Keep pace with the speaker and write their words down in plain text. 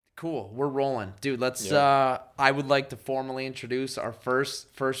Cool. We're rolling. Dude, let's I would like to formally introduce our first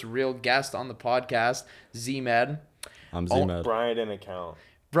real guest on the podcast, Z-Med. I'm Z-Med. Brian didn't account.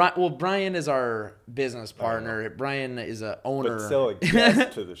 Brian is our business partner. Brian is a owner. But still a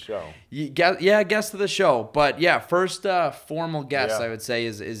guest to the show. Guest to the show. But yeah, first formal guest, Yeah. I would say,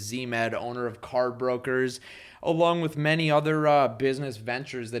 is Z-Med, owner of Card Brokers, along with many other business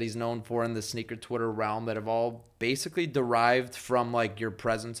ventures that he's known for in the sneaker Twitter realm that have all basically derived from like your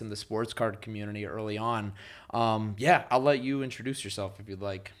presence in the sports card community early on. I'll let you introduce yourself if you'd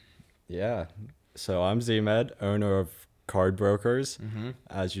like. Yeah. So I'm Z-Med, owner of Card Brokers,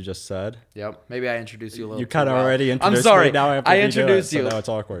 as you just said. Yep. Maybe I introduced you a little. You kind of already introduced I'm sorry. me. Now I have to I redo introduced it, you. So now it's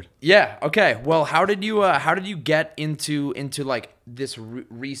awkward. Yeah. Okay. Well, how did you get into like this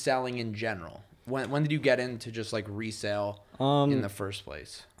reselling in general? When did you get into just like resale in the first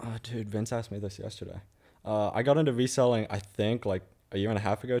place? Oh, dude, Vince asked me this yesterday. I got into reselling, I think, like a year and a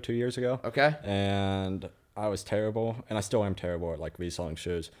half ago, 2 years ago. Okay. And I was terrible, and I still am terrible at like reselling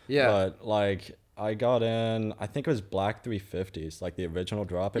shoes. Yeah. But like I got in, I think it was Black 350s, like the original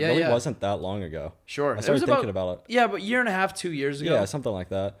drop. It Yeah, really yeah. wasn't that long ago. Sure. I started thinking about it. Yeah, but year and a half, 2 years ago. Yeah, something like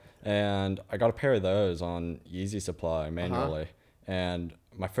that. And I got a pair of those on Yeezy Supply manually. And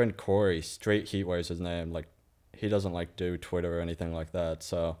my friend Corey, Straight Heat wears his name. Like, he doesn't like do Twitter or anything like that.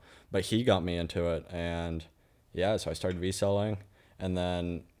 So, but he got me into it. And yeah, so I started reselling. And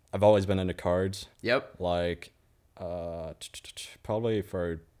then I've always been into cards. Yep. Like, probably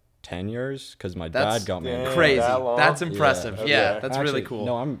for 10 years because my dad got me into it. Crazy. That long? That's impressive. Yeah. Yeah, Okay. that's Actually, really cool.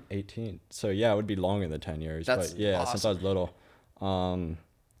 No, I'm 18. So yeah, it would be longer than 10 years. That's but yeah, awesome. since I was little.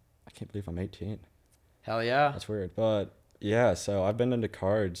 I can't believe I'm 18. Hell yeah. That's weird. But yeah, so I've been into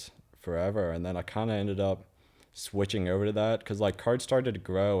cards forever. And then I kind of ended up switching over to that because like cards started to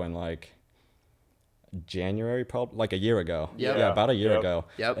grow in like January, probably like a year ago. Yep. Yeah, about a year Yep. ago.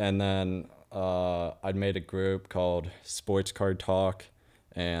 Yep. And then I'd made a group called Sports Card Talk.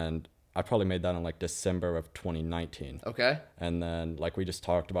 And I probably made that in like December of 2019. Okay. And then like we just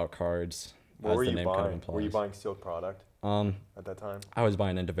talked about cards What as were the you name kind of buying? implies. Were you buying sealed product at that time? I was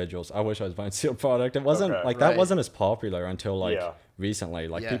buying individuals. I wish I was buying sealed product. It wasn't Okay. like Right. that wasn't as popular until like Yeah. recently.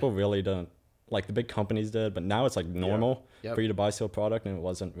 Like Yeah. people really didn't like the big companies did, but now it's like normal Yep. for you to buy sealed product, and it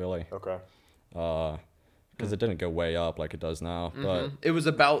wasn't really Okay. because it didn't go way up like it does now. But It was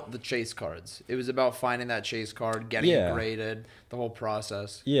about the chase cards. It was about finding that chase card, getting it Yeah. graded, the whole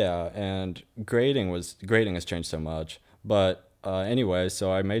process. yeah, and grading has changed so much. But anyway,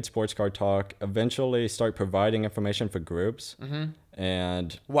 so I made Sports Card Talk. Eventually, start providing information for groups,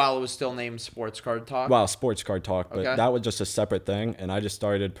 and While it was still named Sports Card Talk. well, Sports Card Talk, but Okay. that was just a separate thing, and I just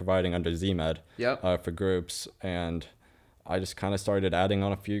started providing under Z-Med Yep. for groups, and I just kind of started adding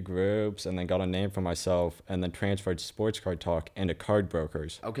on a few groups, and then got a name for myself, and then transferred Sports Card Talk into Card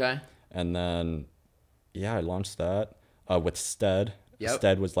Brokers, Okay. and then yeah, I launched that with Stead. Yep.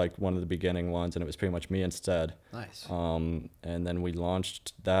 Stead was like one of the beginning ones, and it was pretty much me and Stead. Nice. And then we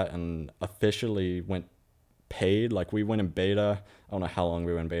launched that and officially went paid. Like we went in beta. I don't know how long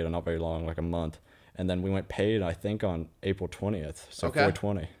we were in beta, not very long, like a month. And then we went paid, I think, on April 20th. So Okay.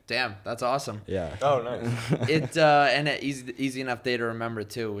 420. Damn, that's awesome. Yeah. Oh, nice. It and an easy enough day to remember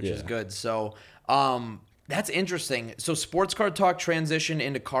too, which is Yeah. good. So that's interesting. So Sports Card Talk transition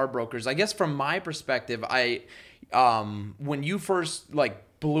into Card Brokers. I guess from my perspective, when you first like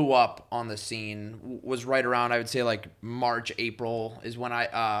blew up on the scene was right around, I would say like March, April is when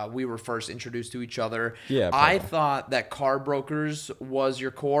we were first introduced to each other. Yeah, I probably. thought that Card Brokers was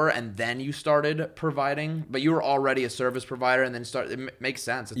your core and then you started providing, but you were already a service provider and then makes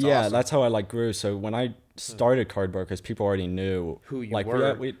sense. It's Yeah, awesome. that's how I like grew. So when I started Card Brokers, people already knew Who you like,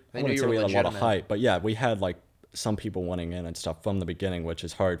 were. We They I knew wouldn't you say were we had a lot of legitimate. hype, but yeah, we had like some people wanting in and stuff from the beginning, which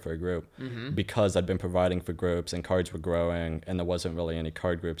is hard for a group because I'd been providing for groups and cards were growing and there wasn't really any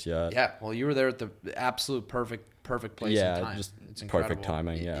card groups yet. Yeah, well, you were there at the absolute perfect place Yeah, and time. just It's perfect incredible.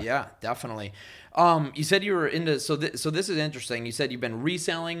 timing, yeah. Yeah, definitely. You said you were into so this is interesting. You said you've been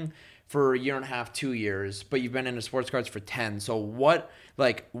reselling for a year and a half, 2 years, but you've been into sports cards for 10. So what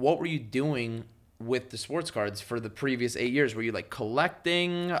were you doing with the sports cards for the previous 8 years? Were you like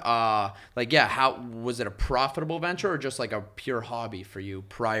collecting? How was it a profitable venture or just like a pure hobby for you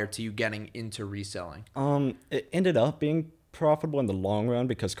prior to you getting into reselling? It ended up being profitable in the long run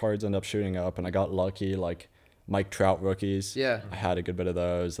because cards end up shooting up and I got lucky, like Mike Trout rookies. Yeah. I had a good bit of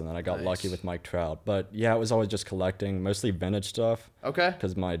those and then I got Nice. lucky with Mike Trout. But yeah, it was always just collecting, mostly vintage stuff. Okay.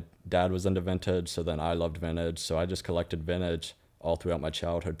 Because my dad was into vintage, so then I loved vintage. So I just collected vintage all throughout my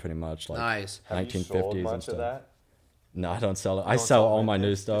childhood pretty much. Like Nice. Have 1950s you sold and much stuff. of that? No, I don't sell it. I don't sell sell all my vintage,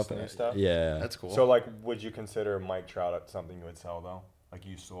 new just stuff. new stuff? Yeah. That's cool. So, like, would you consider Mike Trout something you would sell, though? Like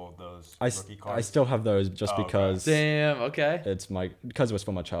you sold those I rookie cards? still have those just Oh, okay. because Damn. Okay. because it was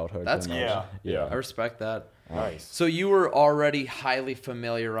from my childhood. That's pretty much. Yeah. I respect that. Nice. So you were already highly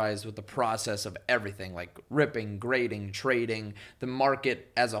familiarized with the process of everything, like ripping, grading, trading, the market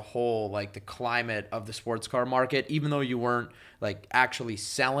as a whole, like the climate of the sports car market, even though you weren't like actually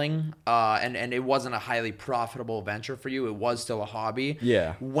selling, and it wasn't a highly profitable venture for you. It was still a hobby.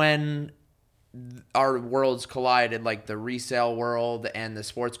 Yeah. When our worlds collided, like the resale world and the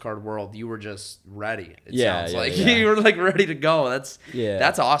sports card world, you were just ready. It sounds like you were like ready to go. That's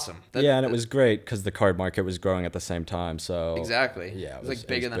awesome. And it was great because the card market was growing at the same time. So exactly. Yeah, it was like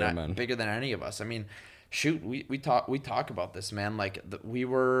bigger than any of us. I mean, shoot, we talk about this, man. Like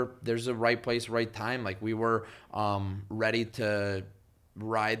there's a right place, right time. Like we were ready to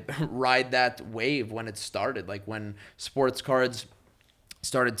ride that wave when it started. Like when sports cards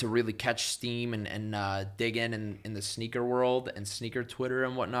started to really catch steam and dig in the sneaker world and sneaker Twitter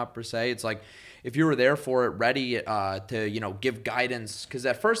and whatnot per se. It's like if you were there for it, ready to give guidance, because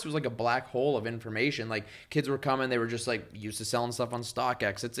at first it was like a black hole of information. Like kids were coming, they were just like used to selling stuff on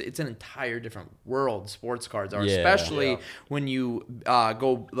StockX. It's an entire different world. Sports cards are, especially when you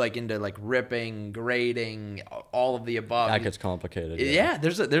go like into like ripping, grading, all of the above. That gets complicated. Yeah,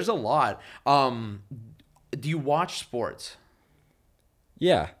 there's a lot. Do you watch sports?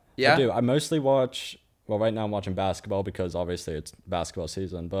 Yeah, Yeah? I do. I mostly watch. Well, right now I'm watching basketball because obviously it's basketball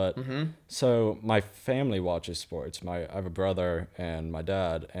season. But so my family watches sports. I have a brother and my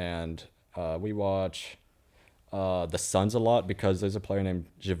dad, and we watch the Suns a lot because there's a player named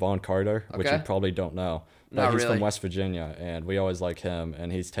Javon Carter, which you probably don't know. But he's from West Virginia, and we always like him,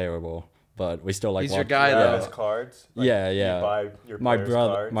 and he's terrible. But we still like. He's your guy, You though. have his cards? Like, Yeah. You buy your My players'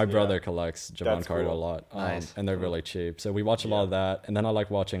 brother, cards? my Yeah. brother collects Javon That's Carter a cool. lot, Nice. and they're really cheap. So we watch a lot of that, and then I like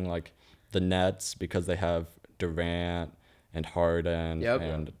watching like the Nets because they have Durant and Harden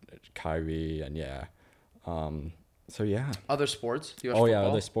and Kyrie, and so yeah. Other sports? Do you watch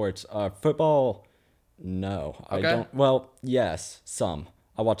football? Other sports. Football, no, I Okay. don't. Well, yes, some.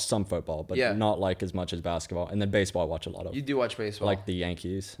 I watch some football, but Yeah. not like as much as basketball. And then baseball, I watch a lot of. You do watch baseball. I like the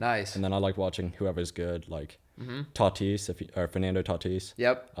Yankees. Nice. And then I like watching whoever's good, like Tatis, or Fernando Tatis.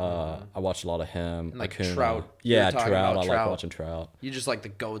 Yep. I watch a lot of him. And, like, Acuna. Trout. You were Yeah, talking Trout. about I Trout. like watching Trout. You just like the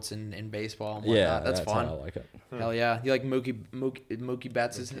goats in baseball and whatnot. Yeah, that's fun. how I like it. Hell yeah. You like Mookie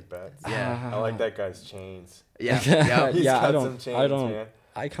Betts? Mookie Betts. Yeah. I like that guy's chains. Yeah. Yeah. He's Yeah, got I some don't. chains, I don't. man.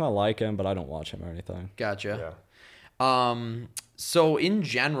 I kind of like him, but I don't watch him or anything. Gotcha. Yeah. So in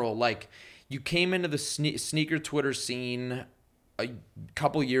general, like you came into the sneaker Twitter scene a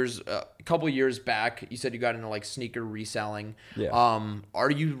couple years back. You said you got into like sneaker reselling. Yeah.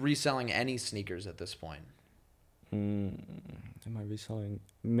 Are you reselling any sneakers at this point? Am I reselling?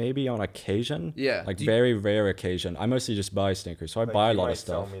 Maybe on occasion. Yeah. Like very rare occasion. I mostly just buy sneakers, so I buy a lot of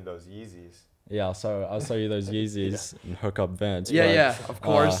stuff. Sell me those Yeezys. Yeah, so I'll sell you those Yeezys and hook up Vince. Yeah, but, yeah, of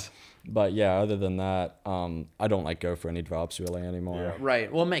course. But yeah, other than that, I don't like go for any drops really anymore. Yeah.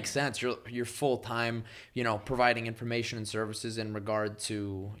 Right. Well, it makes sense. You're full time, providing information and services in regard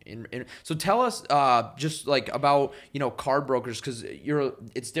to. So tell us just like about card brokers, because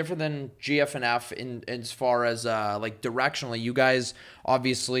it's different than GF&F in as far as like directionally. You guys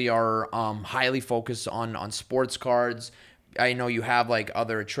obviously are highly focused on sports cards. I know you have like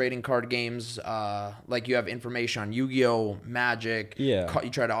other trading card games, like you have information on Yu-Gi-Oh, Magic. Yeah. You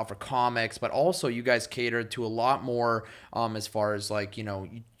try to offer comics, but also you guys cater to a lot more as far as like, I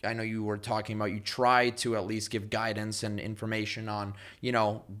know you were talking about you try to at least give guidance and information on,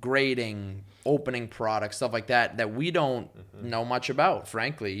 grading, opening products, stuff like that we don't know much about,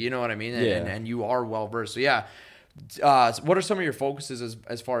 frankly. You know what I mean? And you are well versed. So yeah. What are some of your focuses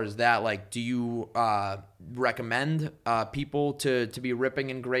as far as that? Like, do you recommend people to be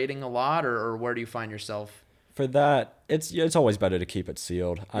ripping and grading a lot, or where do you find yourself? For that, it's always better to keep it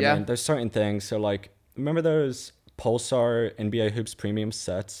sealed. I mean, there's certain things. So like, remember those Pulsar NBA Hoops Premium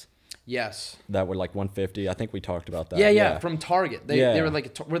sets? Yes. That were like $150. I think we talked about that. Yeah. From Target. They were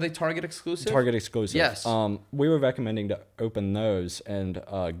like, were they Target exclusive? Target exclusive. Yes. We were recommending to open those and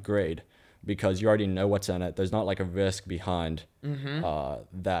grade, because you already know what's in it. There's not like a risk behind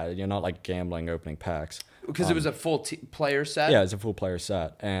that. You're not like gambling opening packs. Because it was a full player set? Yeah, it's a full player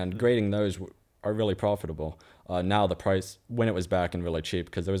set. And grading those are really profitable. Now the price, when it was back and really cheap,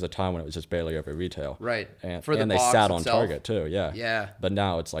 because there was a time when it was just barely over retail. Right. And, For the and they box sat on itself. Target too, yeah. Yeah. But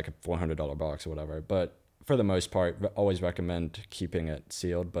now it's like a $400 box or whatever. But for the most part, always recommend keeping it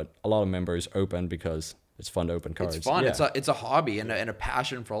sealed. But a lot of members open because it's fun to open cards. It's fun. Yeah. It's a hobby and a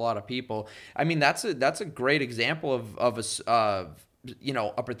passion for a lot of people. I mean, that's a great example of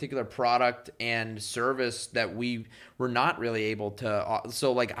a particular product and service that we were not really able to.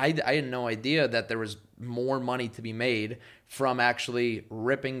 So like I had no idea that there was more money to be made from actually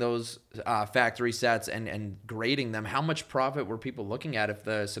ripping those factory sets and grading them. How much profit were people looking at if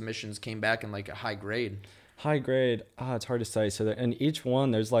the submissions came back in like a high grade? High grade, it's hard to say. So in each one,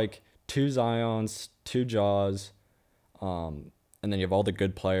 there's like 2 Zions, 2 Jaws, and then you have all the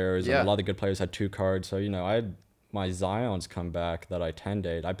good players. Yeah. And a lot of the good players had 2 cards. So, I had my Zions come back that I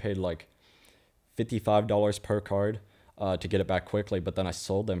 10-dayed. I paid like $55 per card to get it back quickly, but then I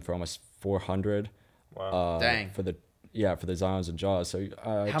sold them for almost $400. Wow. Dang. For the Zions and Jaws. So it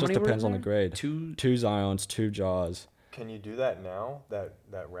How just many were depends on the there? grade. 2. 2 Zions, 2 Jaws. Can you do that now? That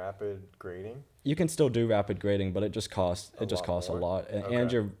rapid grading? You can still do rapid grading, but it just costs A lot a more? lot, and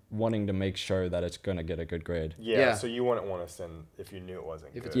Okay. you're wanting to make sure that it's gonna get a good grade. Yeah. So you wouldn't want to send if you knew it wasn't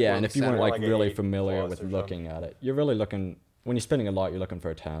If good. it's Yeah, Well, and if you center, weren't like like a really 8 familiar plus with or looking at it, you're really looking when you're spending a lot. You're looking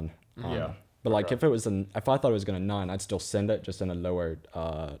for a 10. Yeah. But like Okay. if I thought it was gonna 9, I'd still send it just in a lower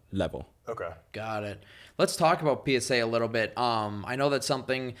level. Okay. Got it. Let's talk about PSA a little bit. I know that's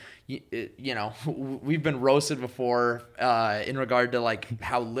something, we've been roasted before in regard to like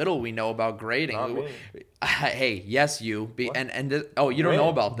how little we know about grading. Not me. Hey, yes, you. You don't know When?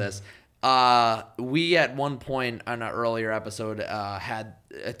 about this. We at one point on an earlier episode had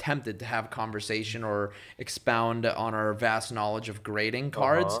attempted to have conversation or expound on our vast knowledge of grading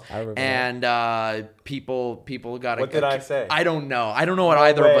cards, I remember and people got. What did I say? I don't know. I don't know what No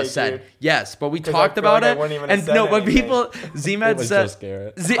either of way, us said. dude. Yes, but we 'Cause I talked feel about like I it, wouldn't even have and said no, but anything. people It Zmed was said. just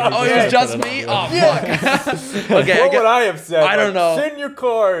Garrett. Oh, it was just me. Oh, fuck. Okay, What would I have said? I don't know. Send your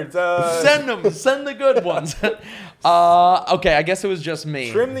cards. Send them. Send the good ones. Okay, I guess it was just me.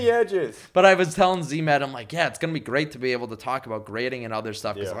 Trim the edges. But I was telling ZMAT, I'm like, yeah, it's gonna be great to be able to talk about grading and other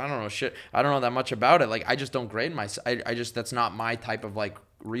stuff because Yeah. I don't know shit. I don't know that much about it. Like, I just don't grade I just that's not my type of like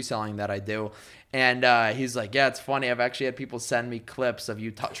reselling that I do. And he's like, yeah, it's funny. I've actually had people send me clips of you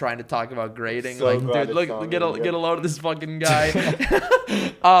trying to talk about grading. So like, glad dude, it's not look, me. get a load of this fucking guy.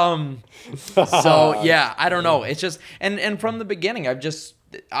 So yeah, I don't know. It's just and from the beginning,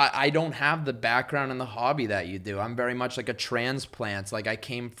 I don't have the background in the hobby that you do. I'm very much like a transplant. Like I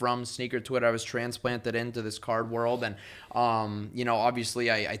came from sneaker Twitter. I was transplanted into this card world. And,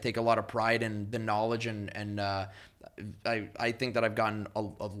 obviously I take a lot of pride in the knowledge and I think that I've gotten a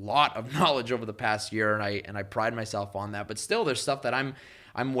lot of knowledge over the past year and I pride myself on that. But still there's stuff that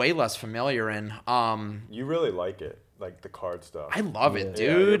I'm way less familiar in. You really like it, like the card stuff. I love it, Yeah,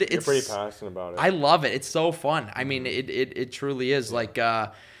 dude. you're pretty passionate about it. I love it. It's so fun. I mean, it truly is. Like,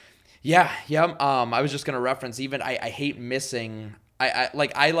 I was just gonna reference. Even I hate missing.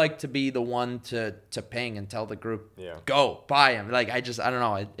 I like to be the one to ping and tell the group, Yeah. go buy him. Like I don't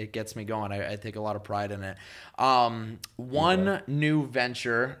know. It gets me going. I take a lot of pride in it. One new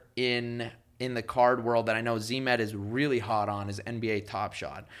venture in the card world that I know ZMed is really hot on is NBA Top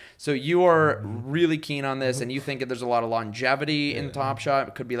Shot. So you are really keen on this and you think that there's a lot of longevity in Top Shot.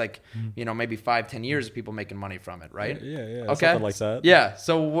 It could be like, maybe 5-10 years of people making money from it, right? Yeah, Okay. something like that. Yeah.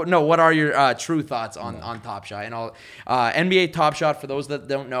 So what are your true thoughts on Top Shot? And NBA Top Shot, for those that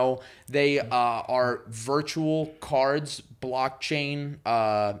don't know, they are virtual cards, blockchain.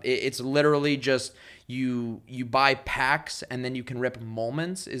 It's literally just you buy packs and then you can rip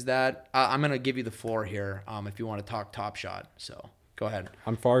moments. Is that I'm gonna give you the floor here if you want to talk Top Shot. So go ahead.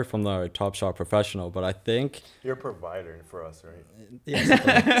 I'm far from the Top Shot professional, but I think You're a provider for us, right?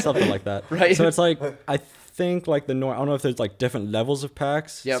 yeah, something like that. Right. So it's like I think like I don't know if there's like different levels of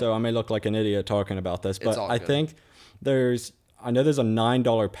packs. Yep. So I may look like an idiot talking about this, but all I good. think I know there's a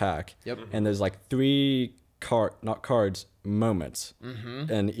 $9 pack. Yep. And there's like 3 moments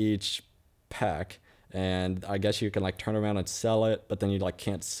Mm-hmm. in each pack. And I guess you can like turn around and sell it, but then you like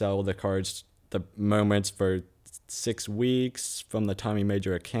can't sell the moments for 6 weeks from the time you made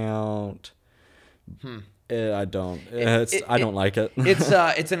your account. I don't like it.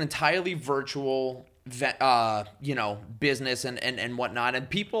 It's an entirely virtual business and whatnot, and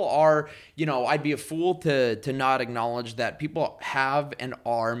people are, I'd be a fool to not acknowledge that people have and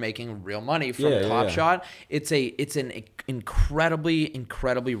are making real money from Top Shot. It's an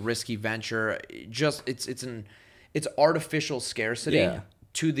incredibly risky venture. It's artificial scarcity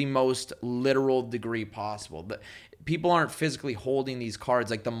to the most literal degree possible. People aren't physically holding these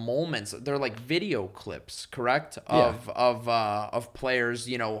cards. Like the moments, they're like video clips, correct? Of players,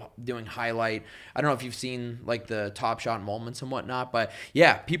 doing highlight. I don't know if you've seen like the Top Shot moments and whatnot, but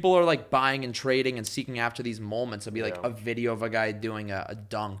yeah, people are like buying and trading and seeking after these moments. It'll be like a video of a guy doing a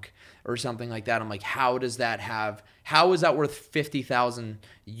dunk or something like that. I'm like, how is that worth $50,000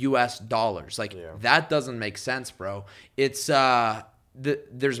 US? Like that doesn't make sense, bro. It's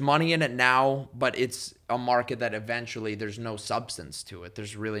there's money in it now, but it's a market that eventually there's no substance to it.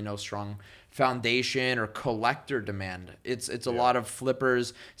 There's really no strong foundation or collector demand. It's a lot of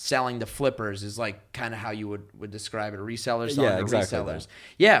flippers selling to flippers is like kind of how you would describe it. Resellers selling to exactly resellers. that.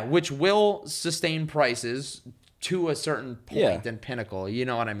 Yeah, which will sustain prices to a certain point and pinnacle. You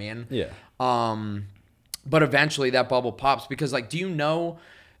know what I mean? Yeah. But eventually that bubble pops because like, do you know?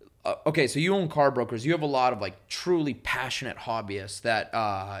 Okay, so you own Car Brokers. You have a lot of like truly passionate hobbyists that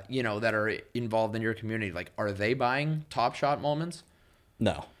that are involved in your community. Like, are they buying Top Shot moments?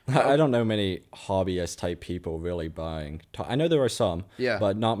 No, I don't know many hobbyist type people really buying. I know there are some,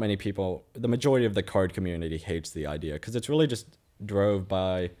 but not many people. The majority of the card community hates the idea because it's really just drove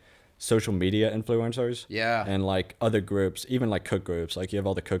by social media influencers. Yeah. And like other groups, even like cook groups. Like you have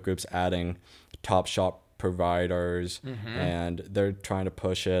all the cook groups adding Top Shot providers and they're trying to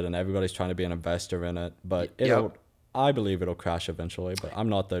push it and everybody's trying to be an investor in it, but I believe it'll crash eventually, but I'm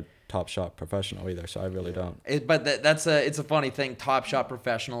not the Top Shot professional either, so I really don't. It's a funny thing. Top Shot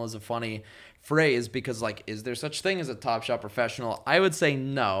professional is a funny phrase because like, is there such thing as a Top Shot professional? I would say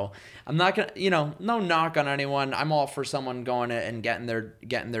no. I'm not gonna, no knock on anyone. I'm all for someone going and getting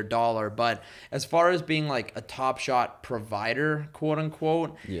their dollar, but as far as being like a Top Shot provider, quote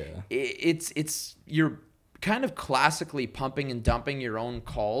unquote, it's you're kind of classically pumping and dumping your own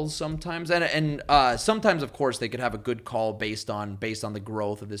calls sometimes, and sometimes of course they could have a good call based on the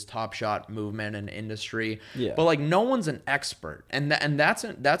growth of this Top Shot movement and industry. But like no one's an expert, and that's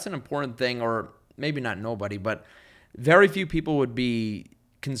an important thing, or maybe not nobody, but very few people would be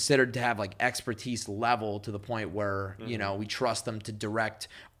considered to have like expertise level to the point where we trust them to direct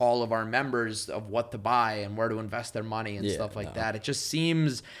all of our members of what to buy and where to invest their money and stuff like that. It just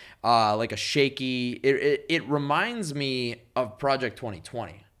seems like a shaky. It reminds me of Project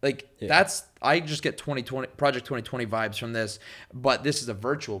 2020. Like I just get Project 2020 vibes from this, but this is a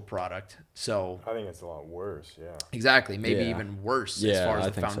virtual product, so I think it's a lot worse. Yeah, exactly, maybe even worse as far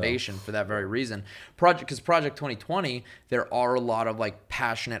as the foundation for that very reason. Project 2020, there are a lot of like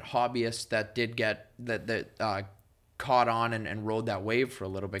passionate hobbyists that did get that caught on and rode that wave for a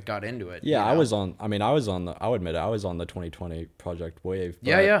little bit, got into it. I was on the 2020 project wave.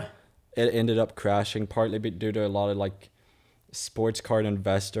 But It ended up crashing partly due to a lot of like sports card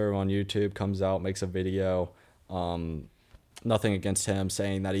investor on YouTube comes out, makes a video, nothing against him,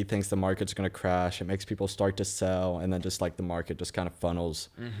 saying that he thinks the market's going to crash. It makes people start to sell, and then just like the market just kind of funnels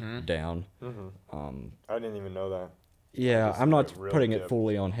down. I didn't even know that. Yeah, I'm not putting it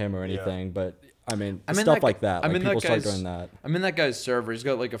fully on him or anything, but I mean stuff like that. Like people start doing that. I'm in that guy's server. He's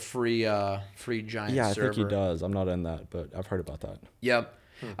got like a free giant server. I server. think he does. I'm not in that, but I've heard about that. Yep.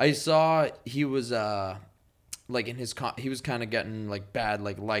 I saw he was like in his he was kind of getting like bad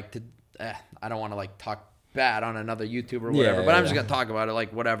like to I don't want to like talk bad on another YouTuber or whatever, but I'm just gonna talk about it,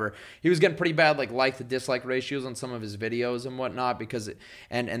 like whatever. He was getting pretty bad like to dislike ratios on some of his videos and whatnot because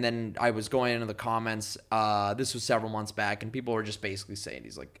and then I was going into the comments, this was several months back, and people were just basically saying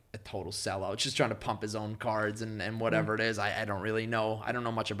he's like a total sellout, just trying to pump his own cards and whatever it is. I don't really know. I don't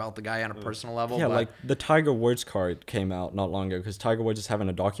know much about the guy on a personal level. Yeah, but like the Tiger Woods card came out not long ago because Tiger Woods is having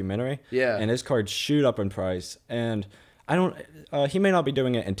a documentary. Yeah. And his cards shoot up in price, and I don't. He may not be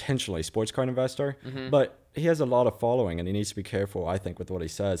doing it intentionally, sports card investor, but he has a lot of following, and he needs to be careful, I think, with what he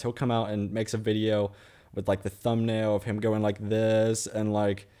says. He'll come out and makes a video with like the thumbnail of him going like this and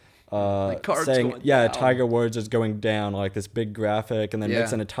like saying, down. Tiger Woods is going down, like this big graphic, and then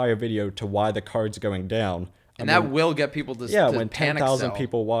makes an entire video to why the card's going down. And that will get people to when panic 10,000 sell.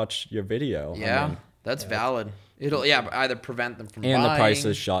 people watch your video. Yeah, that's valid. It'll either prevent them from buying. And the price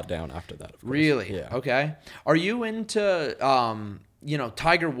is shot down after that. Of course. Really? Yeah. Okay. Are you into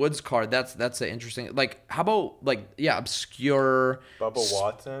Tiger Woods card? That's an interesting. Like, how about obscure. Bubba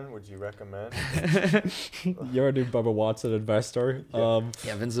Watson? Would you recommend? You're a new Bubba Watson investor. Yeah,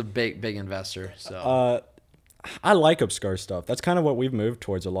 Vin's a big investor. So. I like obscure stuff. That's kind of what we've moved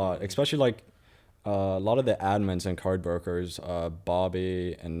towards a lot, especially like a lot of the admins and card brokers,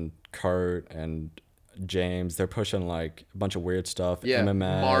 Bobby and Kurt and James, they're pushing like a bunch of weird stuff. Yeah,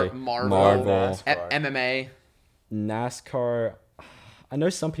 MMA, Marvel, MMA, NASCAR. I know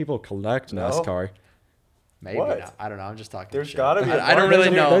some people collect NASCAR. Maybe not. I don't know. I'm just talking. There's gotta be. I don't really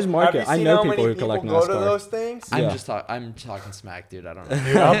know. There's market. I know people who collect NASCAR. Go to those things. I'm talking smack, dude. I don't know.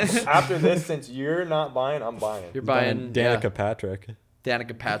 Dude, after this, since you're not buying, I'm buying. You're buying Danica Patrick.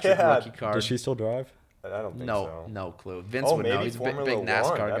 Danica Patrick rookie card. Does she still drive? I don't think so. No clue. Vince would know. He's a big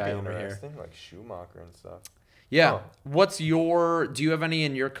NASCAR guy over here. Like Schumacher and stuff. Yeah. Do you have any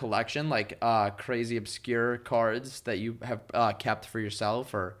in your collection, like crazy obscure cards that you have kept for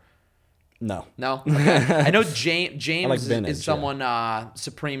yourself, or? No. No? Okay. I know James like vintage, is someone,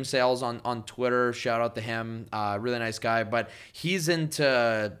 Supreme Sales on Twitter. Shout out to him. Really nice guy. But he's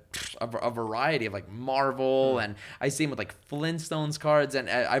into a variety of like Marvel, and I see him with like Flintstones cards. And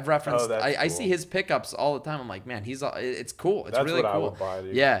I've referenced, that's I see cool. his pickups all the time. I'm like, man, it's cool. It's That's really what I cool. would buy,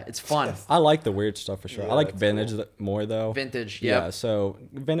 dude. Yeah, it's fun. I like the weird stuff for sure. Yeah, I like that's vintage cool. more though. Vintage, Yeah, yep. so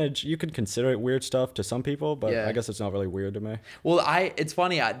vintage, you could consider it weird stuff to some people, but Yeah. I guess it's not really weird to me. Well, it's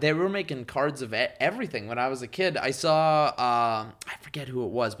funny. They were making cards of everything when I was a kid. I saw, I forget who it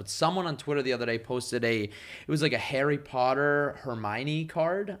was, but someone on Twitter the other day posted it was like a Harry Potter Hermione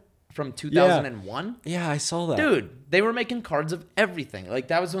card from 2001. Yeah, I saw that. Dude, they were making cards of everything. Like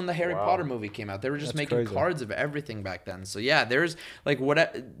that was when the Harry Wow. Potter movie came out. They were just That's making crazy. cards of everything back then. So yeah, there's like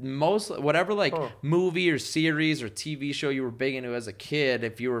whatever like movie or series or TV show you were big into as a kid.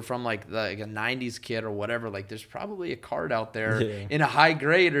 If you were from like a '90s kid or whatever, like there's probably a card out there Yeah. in a high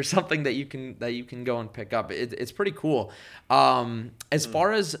grade or something that you can go and pick up. It's pretty cool. As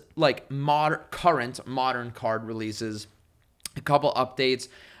far as like current modern card releases, a couple updates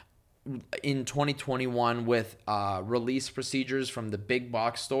in 2021 with release procedures from the big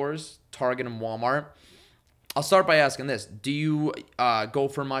box stores, Target and Walmart. I'll start by asking this. Do you go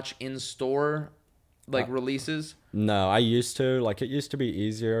for much in-store releases? No, I used to. Like, it used to be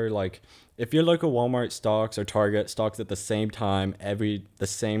easier. Like, if your local Walmart stocks or Target stocks at the same time the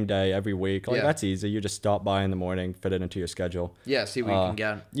same day every week, like Yeah. that's easy. You just stop by in the morning, fit it into your schedule. Yeah, see what you can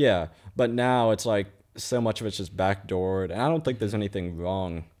get. Yeah, but now it's like so much of it's just backdoored, and I don't think there's anything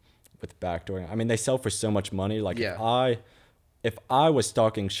wrong with backdooring. I mean, they sell for so much money. Like Yeah. if I was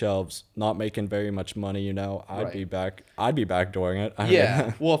stocking shelves, not making very much money, I'd Right. I'd be backdooring it. I mean,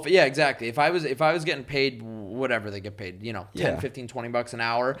 Yeah. Well, yeah, exactly. If I was getting paid whatever they get paid, 10, Yeah. 15, $20 an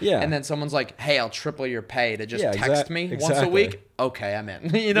hour, Yeah. and then someone's like, "Hey, I'll triple your pay to just Yeah, text me once a exactly. week." Okay, I'm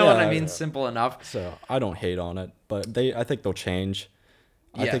in. You know what I Yeah. mean? Yeah. Simple enough. So I don't hate on it, but I think they'll change.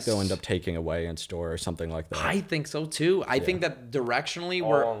 I think they'll Yes. end up taking away in store or something like that. I think so too. I think that directionally All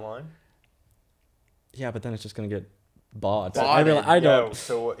we're online. Yeah, but then it's just gonna get bought. Botted. I don't. Yeah,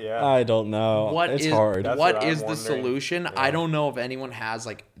 so yeah. I don't know. It's hard. That's what what I'm is the wondering. solution? I Yeah. don't know if anyone has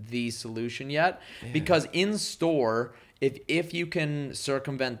like the solution yet, because in store, if you can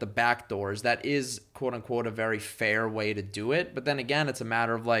circumvent the back doors, that is quote unquote a very fair way to do it. But then again, it's a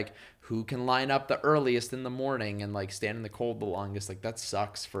matter of like who can line up the earliest in the morning and like stand in the cold the longest. Like that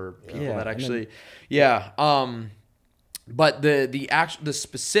sucks for people Yeah, that and actually, But the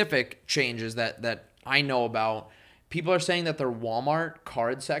specific changes that I know about, people are saying that their Walmart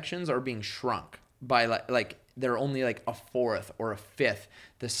card sections are being shrunk by like they're only like a fourth or a fifth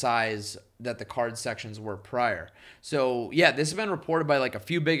the size that the card sections were prior. So yeah, this has been reported by like a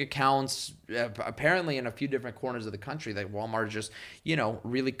few big accounts, apparently in a few different corners of the country, that Walmart is just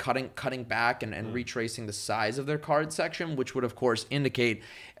really cutting back and retracing the size of their card section, which would of course indicate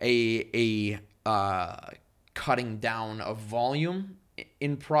a cutting down of volume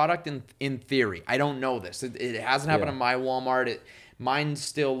in product in theory. I don't know this. It hasn't happened Yeah. in my Walmart. Mine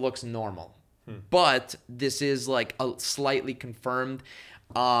still looks normal. But this is like a slightly confirmed.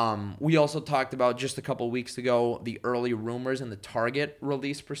 We also talked about just a couple weeks ago the early rumors and the Target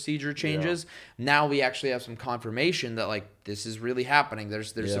release procedure changes. Now we actually have some confirmation that like this is really happening.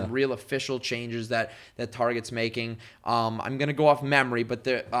 There's Yeah. some real official changes that Target's making. I'm gonna go off memory, but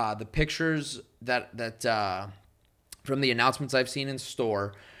the pictures that from the announcements I've seen in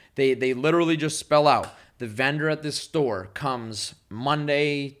store, they literally just spell out the vendor at this store comes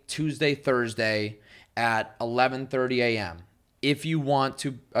Monday, Tuesday, Thursday at 11:30 a.m. If you want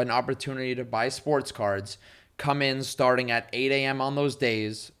an opportunity to buy sports cards, come in starting at 8 a.m. on those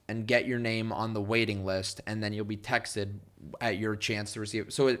days and get your name on the waiting list, and then you'll be texted at your chance to receive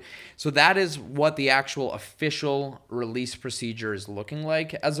it. So that is what the actual official release procedure is looking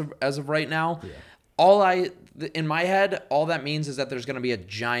like as of right now. Yeah. In my head, all that means is that there's going to be a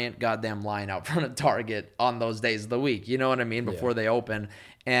giant goddamn line out front of Target on those days of the week. You know what I mean? Before they open.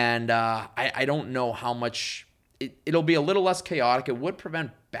 And I don't know how much it'll be a little less chaotic. It would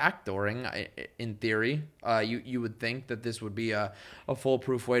prevent backdooring in theory. You would think that this would be a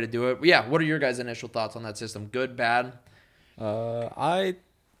foolproof way to do it. But yeah. What are your guys' initial thoughts on that system? Good, bad?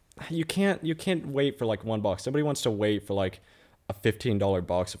 You can't wait for like one box. Somebody wants to wait for like a $15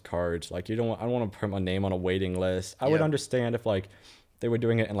 box of cards. Like I don't want to put my name on a waiting list. I would Yeah. understand if like they were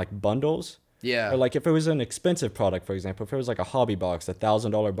doing it in like bundles. Yeah. Or like if it was an expensive product, for example, if it was like a hobby box,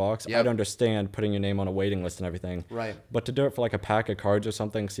 $1,000 box, Yep. I'd understand putting your name on a waiting list and everything. Right. But to do it for like a pack of cards or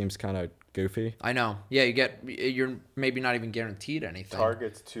something seems kind of goofy. I know. Yeah, you're maybe not even guaranteed anything.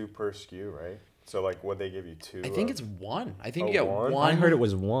 Target's 2 per SKU, right? So like, what they give you two? I think it's one. I think Oh, you get one? one. I heard it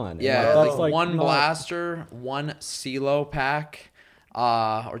was one. and Yeah, that's like one not- blaster, one CeeLo pack,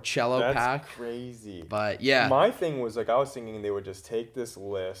 or cello That's pack. crazy. But yeah, My thing was like, I was thinking they would just take this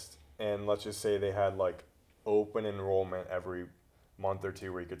list and let's just say they had like open enrollment every month or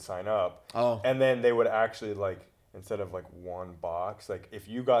two where you could sign up. Oh. And then they would actually like, instead of like one box, like if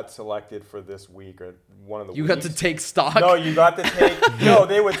you got selected for this week or one of the you weeks, got to take stock. No, you got to take. No,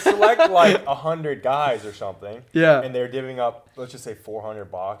 they would select like 100 guys or something. Yeah. And they're giving up, let's just say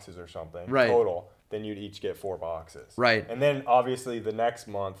 400 boxes or something Right. total. Then you'd each get 4 boxes. Right. And then obviously the next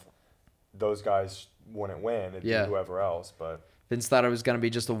month, those guys wouldn't win. It'd Yeah. be whoever else. But Vince thought it was gonna be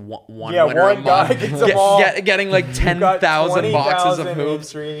just a one Yeah, winner one a guy month. gets them all. Getting like you got 10,000 boxes of 20,000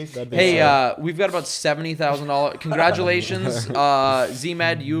 hoops. entries. That'd be Hey, sick. we've got about $70,000. Congratulations,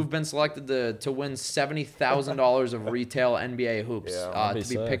 Z-Med. You've been selected to win $70,000 of retail NBA hoops Yeah, to that'd be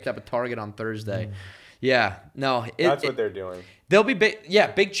be sick. picked up at Target on Thursday. Yeah, no, That's what they're doing. they'll be big. Yeah,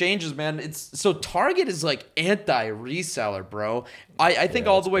 big changes, man. It's so Target is like anti-reseller, bro. I think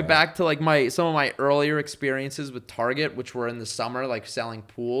Yeah, all it's the way bad. back to like some of my earlier experiences with Target, which were in the summer, like selling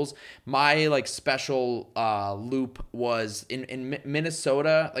pools. My like special loop was in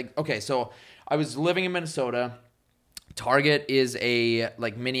Minnesota. Like, okay, so I was living in Minnesota. Target is a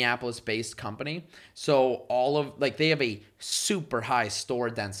like Minneapolis based company. So all of like they have a super high store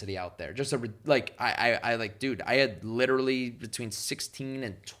density out there. Just I like, dude, I had literally between 16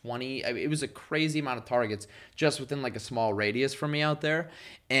 and 20. It was a crazy amount of Targets just within like a small radius from me out there.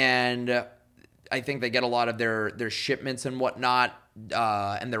 And I think they get a lot of their shipments and whatnot,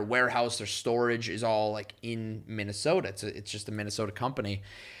 and their warehouse, their storage is all like in Minnesota. It's just a Minnesota company.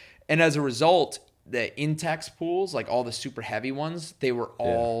 And as a result, the Intex pools, like all the super heavy ones, they were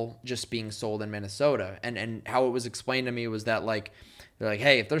all just being sold in Minnesota. And how it was explained to me was that like they're like,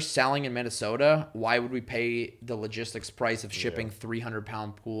 hey, if they're selling in Minnesota, why would we pay the logistics price of shipping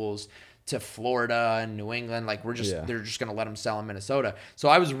 300-pound pools to Florida and New England? Like they're just gonna let them sell in Minnesota. So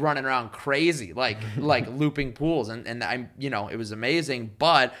I was running around crazy, like looping pools, and I'm, it was amazing.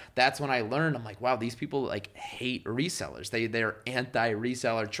 But that's when I learned, I'm like, wow, these people like hate resellers. They're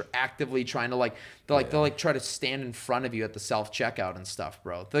anti-reseller, actively trying to they'll try to stand in front of you at the self checkout and stuff,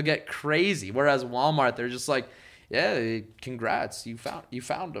 bro. They'll get crazy. Whereas Walmart, they're just like, yeah, congrats, you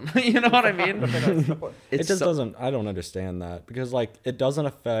found them. You know what I mean? It just doesn't. I don't understand that because like it doesn't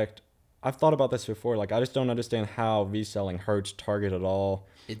affect. I've thought about this before. Like I just don't understand how reselling hurts Target at all.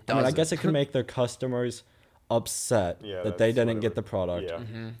 It I mean, I doesn't. guess it can make their customers upset Yeah, that they that's didn't get the product.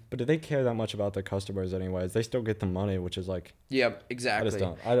 Yeah. But do they care that much about their customers anyways? They still get the money, which is like Yeah, exactly. I just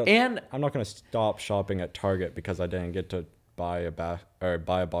don't. I don't. And I'm not gonna stop shopping at Target because I didn't get to buy a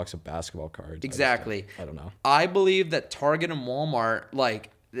box of basketball cards. Exactly. I don't know. I believe that Target and Walmart, like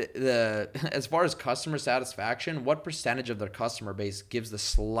the as far as customer satisfaction, what percentage of their customer base gives the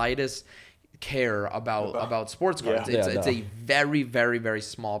slightest care about sports cards? Yeah. It's a very, very, very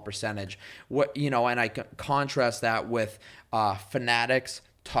small percentage. And I contrast that with Fanatics,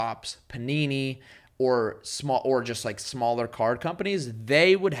 Topps, Panini, or just like smaller card companies.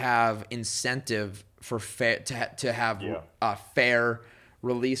 They would have incentive for to have fair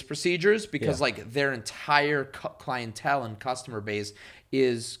release procedures because like their entire clientele and customer base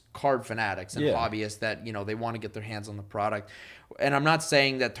is card fanatics and hobbyists that they want to get their hands on the product. And I'm not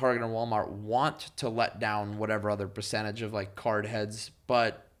saying that Target and Walmart want to let down whatever other percentage of like card heads,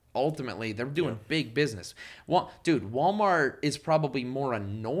 but ultimately they're doing big business. Well, dude, Walmart is probably more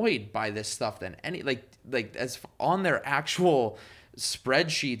annoyed by this stuff than any like as on their actual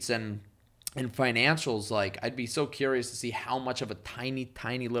spreadsheets and financials. Like I'd be so curious to see how much of a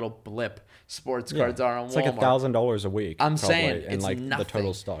tiny little blip sports cards are on It's Walmart. like $1,000 a week. I'm probably, saying in it's like nothing. the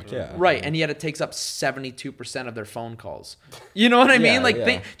total stock. Yeah. Right, and yet it takes up 72% of their phone calls. You know what I mean?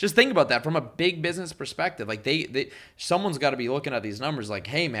 Like, just think about that from a big business perspective. Like, someone's got to be looking at these numbers. Like,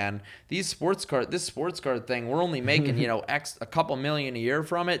 hey, man, this sports card thing, we're only making a couple million a year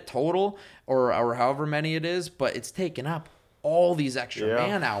from it total, or however many it is, but it's taken up all these extra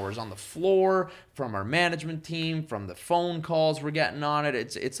man hours on the floor from our management team, from the phone calls we're getting on it.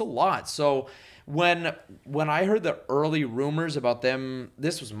 It's a lot. So when I heard the early rumors about them,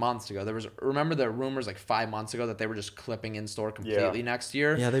 this was months ago. Remember the rumors like 5 months ago that they were just clipping in store completely next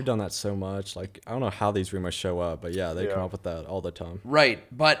year? Yeah, they've done that so much. Like I don't know how these rumors show up, but they come up with that all the time. Right,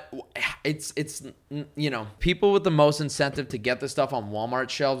 but it's people with the most incentive to get the stuff on Walmart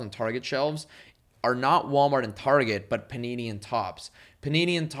shelves and Target shelves are not Walmart and Target, but Panini and Topps.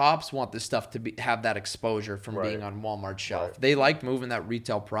 Panini and Topps want this stuff to have that exposure from Right. being on Walmart's shelf. Right. They like moving that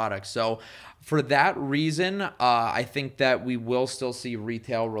retail product. So for that reason, I think that we will still see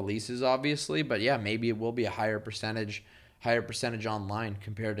retail releases, obviously. But yeah, maybe it will be a higher percentage online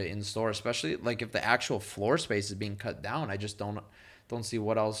compared to in store, especially like if the actual floor space is being cut down. I just don't see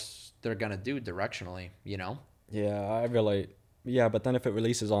what else they're gonna do directionally, you know? Yeah, but then if it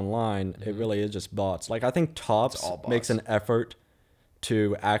releases online, it really is just bots. Like I think Topps all makes bots. an effort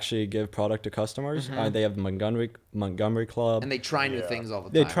to actually give product to customers. They have Montgomery Club. And they try new Yeah. things all the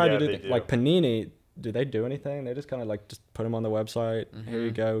They time. try Yeah, to they do do. like Panini. Do they do anything? They just kind of like just put them on the website. Here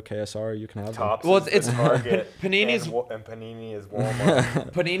you go, KSR. You can have them. Topps Well, is it's- the Target, Panini's- and Panini is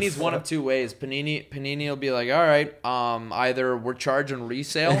Walmart. Panini's one of two ways. Panini will be like, all right, either we're charging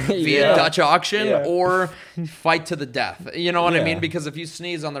resale via Yeah. Dutch auction Yeah. or fight to the death. You know what I Yeah. mean? Because if you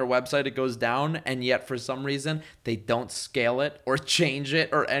sneeze on their website, it goes down, and yet for some reason they don't scale it or change it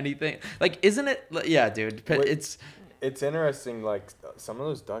or anything. Like, isn't it? Yeah, dude. Wait. It's It's interesting, like some of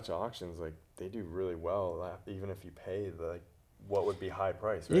those Dutch auctions, like they do really well, even if you pay the what would be high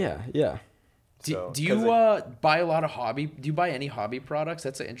price. Right? Yeah. do, So, do you 'cause buy a lot of hobby? Do you buy any hobby products?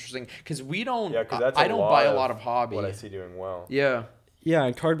 That's interesting because we don't. Yeah, because that's I don't buy a lot of hobby. What I see doing well. Yeah. Yeah,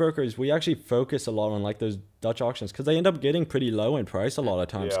 and card brokers, we actually focus a lot on like those Dutch auctions because they end up getting pretty low in price a lot of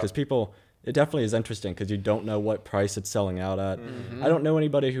times Yeah. because people, it definitely is interesting because you don't know what price it's selling out at. Mm-hmm. I don't know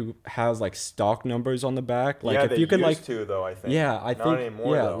anybody who has like stock numbers on the back. Like yeah, if they you could used like, to though. I think. yeah, Not I think,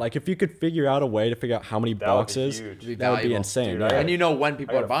 anymore, yeah, though. like if you could figure out a way to figure out how many That would be boxes, huge. Be that would be valuable. insane. Dude, yeah. I And you know when I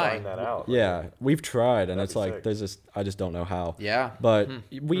people are gotta buying. find that out. Yeah, we've tried, and That'd it's be like sick. there's just I just don't know how. Yeah. But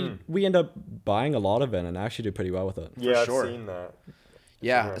we end up buying a lot of it and actually do pretty well with it. Yeah, sure. I've seen that.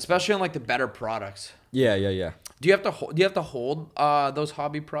 Yeah, interesting. especially on like the better products. Yeah. Do you have to hold those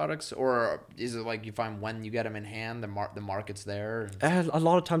hobby products, or is it like you find when you get them in hand, the market's there? A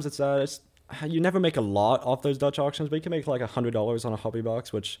lot of times it's you never make a lot off those Dutch auctions, but you can make like $100 on a hobby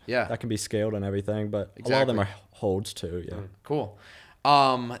box, which Yeah. that can be scaled and everything. But a lot of them Exactly. are holds too. Yeah. Cool.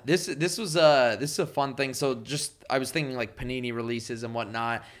 This is a fun thing. So just I was thinking like Panini releases and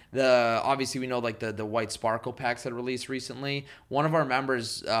whatnot. Obviously we know like the white sparkle packs that released recently. One of our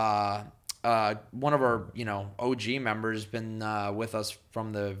members, one of our OG members, been with us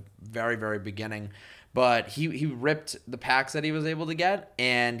from the very very beginning. But he ripped the packs that he was able to get,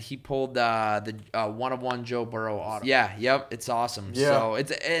 and he pulled the 1-of-1 Joe Burrow auto. Yeah, yep, it's awesome. Yeah. So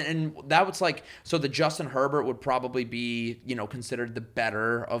it's and that was like so the Justin Herbert would probably be considered the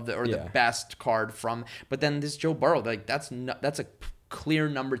better of the Yeah. best card from, but then this Joe Burrow, like that's a clear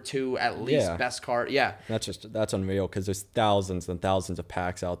number 2 at least Yeah. best card. Yeah. That's unreal because there's thousands and thousands of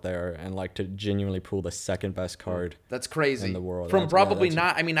packs out there, and like to genuinely pull the second best card. That's crazy. In the world. From That's- probably yeah,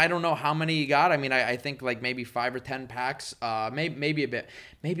 not. I mean, I don't know how many you got. I mean, I think like maybe 5 or 10 packs. Maybe a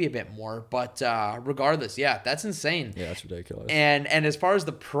bit more. But regardless, yeah, that's insane. Yeah, that's ridiculous. And as far as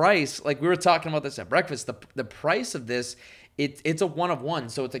the price, like we were talking about this at breakfast, the price of this, it's a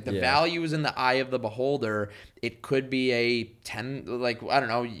 1-of-1, so it's like the Yeah. value is in the eye of the beholder. It could be a 10, like I don't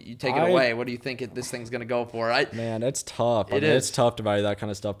know. You take it I- away. What do you think this thing's gonna go for? Man, it's tough. It It's is. tough to value that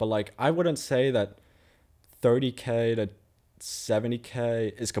kind of stuff. But like, I wouldn't say that 30K to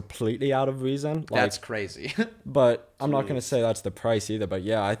 70K is completely out of reason. Like, That's crazy. but I'm not gonna say that's the price either. But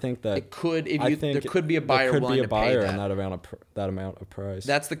yeah, I think that It could if I you think there could be a buyer there could willing be a to pay buyer that. in that amount of price.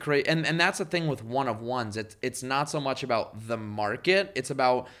 That's the and that's the thing with 1-of-1s. It's not so much about the market, it's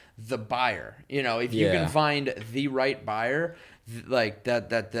about the buyer. If you Yeah. can find the right buyer like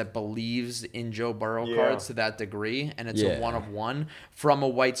that believes in Joe Burrow Yeah. cards to that degree, and it's a Yeah. 1-of-1 from a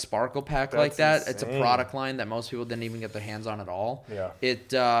white sparkle pack like That's that. It's a insane. product line that most people didn't even get their hands on at all. Yeah.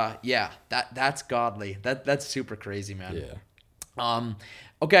 That's godly. That's super crazy, man. Yeah.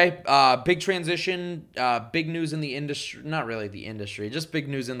 Okay. Big transition. Big news in the industry. Not really the industry. Just big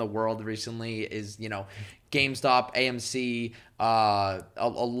news in the world recently is GameStop, AMC. A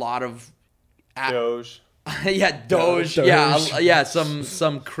lot of. Doge. Yeah, Doge. Doge. Yeah.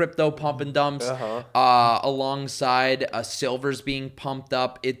 Some crypto pump and dumps. Alongside silver's being pumped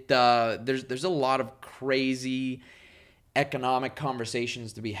up. There's a lot of crazy economic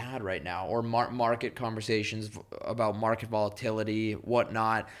conversations to be had right now, or market conversations about market volatility,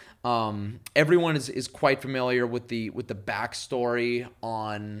 whatnot. Everyone is quite familiar with the backstory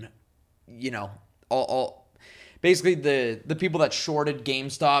on, all basically the people that shorted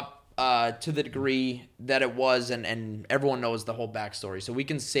GameStop to the degree that it was, and everyone knows the whole backstory, so we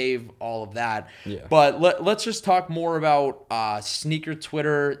can save all of that. Yeah. But let's just talk more about sneaker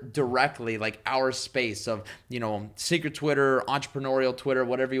Twitter directly, like our space of, sneaker Twitter, entrepreneurial Twitter,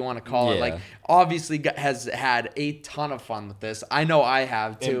 whatever you want to call it. Yeah. Like, obviously has had a ton of fun with this. I know I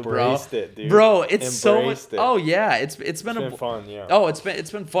have too, Embraced it, dude. Bro, it's so much. Embraced it. Oh yeah, it's been It's been fun, yeah. Oh, it's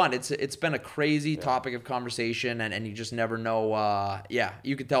been fun. It's been a crazy topic of conversation, and you just never know.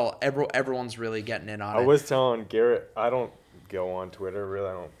 You could tell everyone's really getting in on it. I was telling Garrett, I don't go on Twitter, really.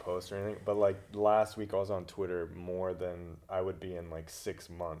 I don't post or anything. But, like, last week I was on Twitter more than I would be in, like, 6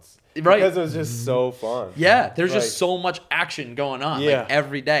 months. Right. Because it was just so fun. Yeah, there's Like, just so much action going on, Yeah. like,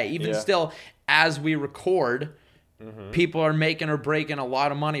 every day. Even Yeah. still, as we record, people are making or breaking a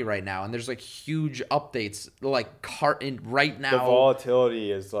lot of money right now, and there's like huge updates, like right now. the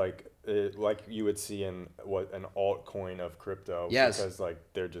volatility is like you would see in an altcoin of crypto. Yes. Because, like,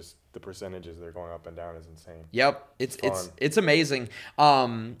 they're just, the percentages they're going up and down is insane. Yep, it's amazing.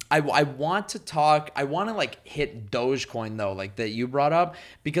 I want to like hit Dogecoin though, like that you brought up,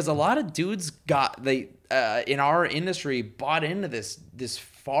 because a lot of dudes in our industry bought into this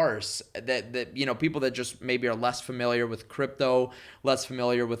farce that people that just maybe are less familiar with crypto, less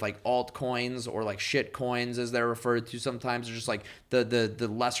familiar with like altcoins or like shit coins as they're referred to sometimes, or just like the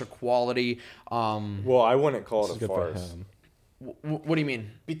lesser quality. Well, I wouldn't call This is it a good for farce. him. What do you mean?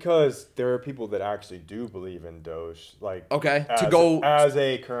 Because there are people that actually do believe in Doge, like, Okay, as, as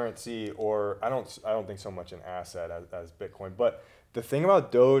a currency, or I don't think so much an asset as Bitcoin. But the thing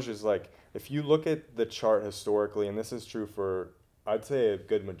about Doge is, like, if you look at the chart historically, and this is true for, I'd say, a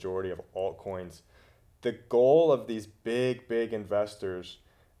good majority of altcoins, the goal of these big investors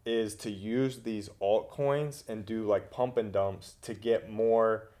is to use these altcoins and do like pump and dumps to get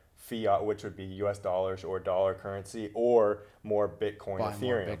more fiat, which would be US dollars or dollar currency, or more Bitcoin, Buy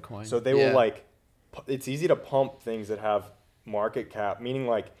more Ethereum. Bitcoin. So they will, like, it's easy to pump things that have market cap, meaning,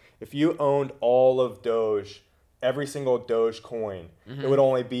 like, if you owned all of Doge, every single Doge coin, it would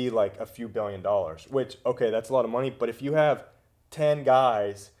only be like a few $1 billion, which, okay, that's a lot of money. But if you have 10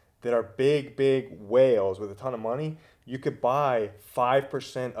 guys that are big whales with a ton of money, you could buy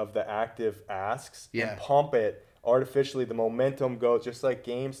 5% of the active asks and pump it artificially. The momentum goes just like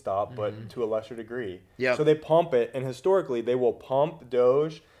GameStop, but to a lesser degree. Yep. So they pump it, and historically they will pump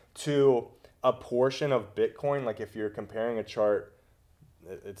Doge to a portion of Bitcoin. Like, if you're comparing a chart,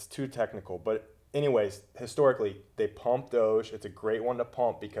 it's too technical, but anyways, historically they pump Doge. It's a great one to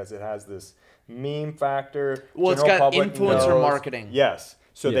pump because it has this meme factor. Well, it's got influencer marketing. Yes.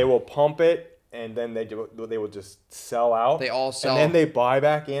 So they will pump it, and then they will just sell out. They all sell. And then they buy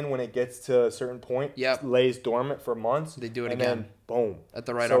back in when it gets to a certain point. Yep. Lays dormant for months. They do it and again. then boom. At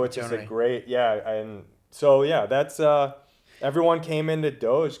the right so opportunity. So it's just a great, and so that's everyone came into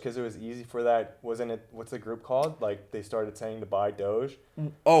Doge because it was easy for that. Wasn't it? What's the group called? Like, they started saying to buy Doge.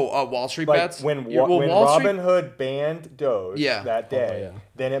 Wall Street Like, bets. when Wall Street- Robinhood banned Doge that day, yeah.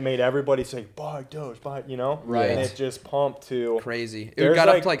 then it made everybody say buy Doge, Right. And it just pumped to Crazy. It There's got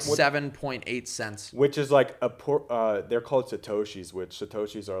up like- to like what- 7.8 cents. which is like they're called Satoshis, which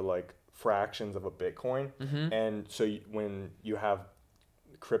Satoshis are like fractions of a Bitcoin. And so when you have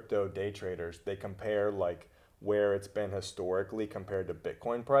crypto day traders, they compare like where it's been historically compared to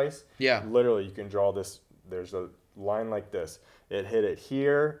Bitcoin price. Yeah. Literally, you can draw this. There's a line like this. It hit it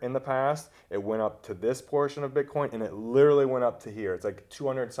here in the past. It went up to this portion of Bitcoin, and it literally went up to here. It's like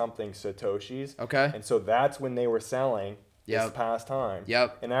 200 something Satoshis. Okay. And so that's when they were selling this Yep. past time.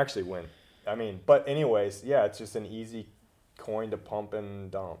 Yep. And actually went. But anyways, yeah, it's just an easy coin to pump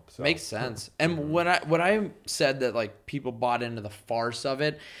and dump. So. Makes sense. And when I said that like people bought into the farce of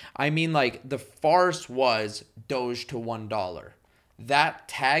it, I mean like the farce was Doge to $1. That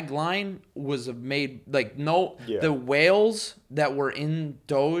tagline was made like the whales that were in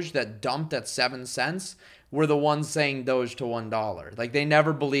Doge that dumped at 7 cents were the ones saying Doge to $1. Like, they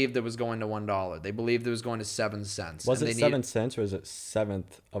never believed it was going to $1. They believed it was going to 7 cents. Was it 7 cents or is it 1/7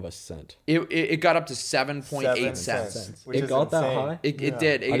 of a cent? It got up to 7.8 cents. Which It is got that insane. high? It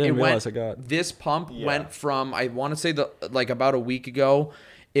did. I didn't realize it got. This pump Yeah. went from, I want to say about a week ago,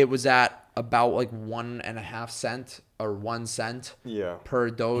 it was at about like 1.5 cent or 1 cent Yeah. per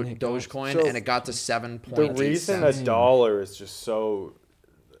Dogecoin, So and it got to 7.8 The reason cents. $1 is just so,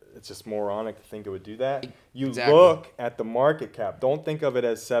 it's just moronic to think it would do that, You Exactly. look at the market cap. Don't think of it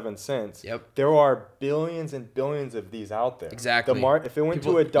as 7 cents. Yep. There are billions and billions of these out there. Exactly. If it went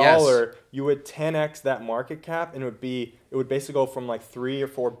People- to a dollar, you would 10x that market cap, and it would basically go from like 3 or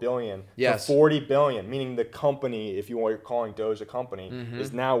 4 billion Yes. to 40 billion. Meaning the company, if you are calling Doge a company,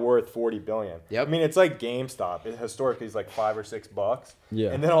 is now worth 40 billion. Yep. I mean, it's like GameStop. It historically is like $5 or $6.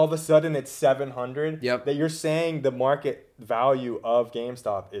 Yeah. And then all of a sudden it's 700. Yep. That you're saying the market value of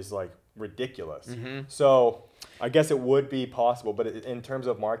GameStop is like ridiculous. Mm-hmm. So I guess it would be possible, but in terms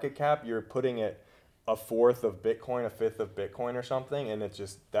of market cap, you're putting it a fourth of Bitcoin, a fifth of Bitcoin or something, and it's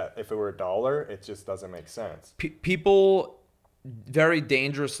just that if it were a dollar, it just doesn't make sense. People very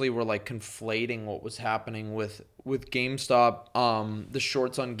dangerously were like conflating what was happening with GameStop, the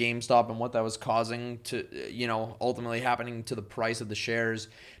shorts on GameStop and what that was causing to, ultimately happening to the price of the shares.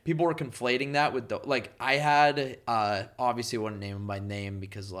 People were conflating that with I had, obviously I wouldn't name them by name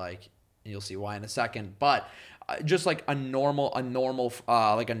because like you'll see why in a second, but just like a normie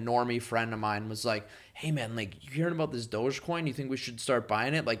friend of mine was like, hey man, like you hearing about this Dogecoin? You think we should start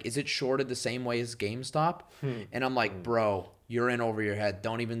buying it? Like, is it shorted the same way as GameStop? And I'm like, bro, you're in over your head.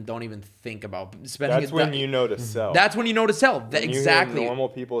 Don't even think about spending. That's when you know to sell. That's when you know to sell. When Exactly. You hear normal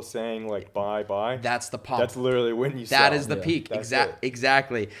people saying like buy. That's the pump. That's literally when you sell. That is the Yeah. peak. That's it.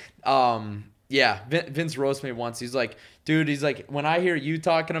 Exactly. Yeah. Vince roasted me once. He's like, dude, when I hear you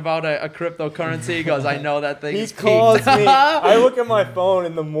talking about a cryptocurrency, he goes, I know that thing He is calls peaked. me. I look at my phone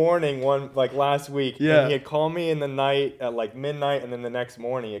in the morning last week. Yeah. And he had called me in the night at like midnight, and then the next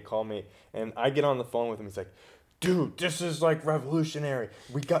morning he had called me, and I get on the phone with him. He's like, dude, this is like revolutionary.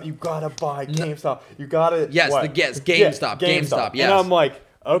 You gotta buy GameStop. You gotta Yes, what? GameStop. GameStop. Yes. And I'm like,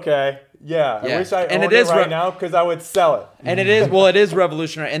 okay, yeah. I Yeah. wish I And owned it is it right re- now because I would sell it. And it is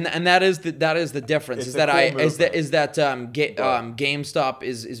revolutionary, and that is the difference. It's Is a that cool GameStop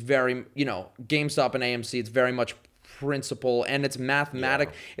is very GameStop and AMC. It's very much principle, and it's mathematic.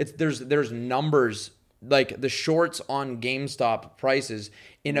 Yeah. There's numbers like the shorts on GameStop prices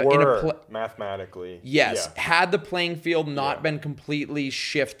Mathematically. Yes, Yeah. had the playing field not Yeah. been completely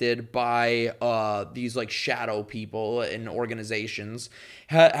shifted by these like shadow people and organizations,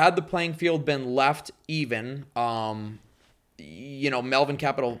 had the playing field been left even, Melvin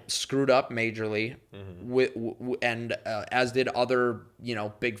Capital screwed up majorly, and as did other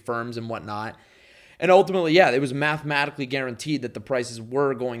big firms and whatnot. And ultimately, yeah, it was mathematically guaranteed that the prices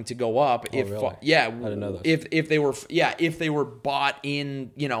were going to go up. Really? I didn't know that. If they were bought in,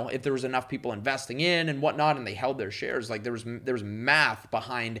 if there was enough people investing in and whatnot, and they held their shares, like there was math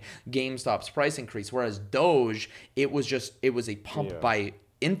behind GameStop's price increase. Whereas Doge, it was a pump by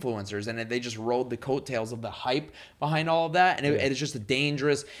influencers, and they just rode the coattails of the hype behind all of that, and it's just a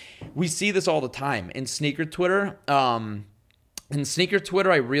dangerous. We see this all the time in sneaker Twitter. In sneaker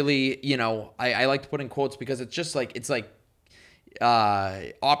Twitter, I really, I like to put in quotes because it's just like,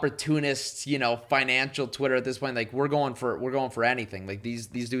 opportunists, financial Twitter at this point. Like we're going for anything. Like these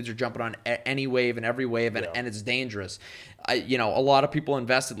dudes are jumping on any wave and every wave, and it's dangerous. A lot of people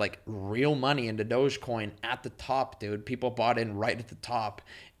invested like real money into Dogecoin at the top, dude. People bought in right at the top,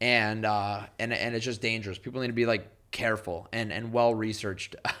 and it's just dangerous. People need to be like careful and well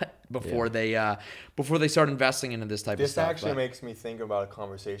researched before they start investing into this type of stuff. This actually makes me think about a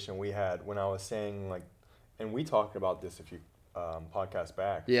conversation we had when I was saying like, and we talked about this a few podcasts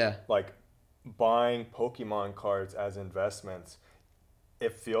back. Yeah. Like buying Pokemon cards as investments.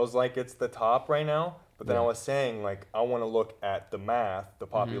 It feels like it's the top right now, but then I was saying like I want to look at the math, the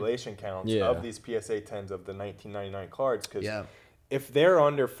population counts of these PSA 10s of the 1999 cards, because if they're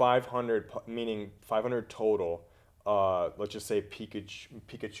under 500, meaning 500 total. Let's just say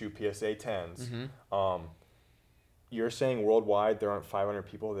Pikachu PSA 10s. You're saying worldwide there aren't 500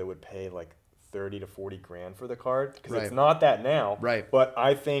 people that would pay like 30 to 40 grand for the card, because it's not that now. Right. But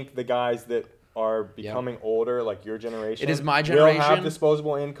I think the guys that are becoming older, like your generation, it is my will generation, have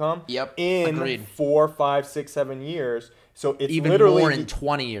disposable income. In Agreed. 4, 5, 6, 7 years. So it's even literally more in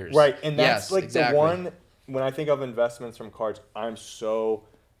 20 years. Right, and that's exactly. the one. When I think of investments from cards, I'm so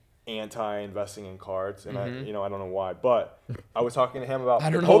anti-investing in cards, and I don't know why, but I was talking to him about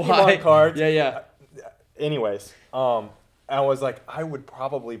Pokemon cards. Yeah. Anyways, I was like, I would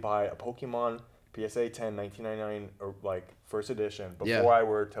probably buy a Pokemon PSA 10 1999 or like first edition before I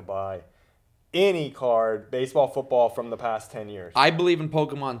were to buy any card, baseball, football, from the past 10 years. I believe in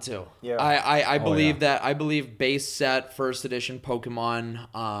Pokemon too. Yeah. I believe that. I believe base set first edition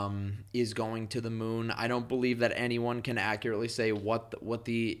Pokemon is going to the moon. I don't believe that anyone can accurately say what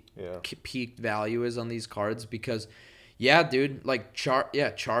the peak value is on these cards, because dude, like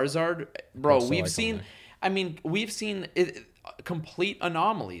Charizard, bro, we've seen it. complete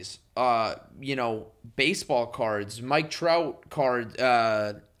anomalies. Baseball cards, Mike Trout card,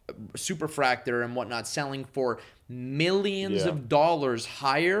 Superfractor and whatnot, selling for millions of dollars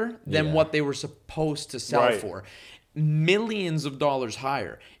higher than what they were supposed to sell for. Millions of dollars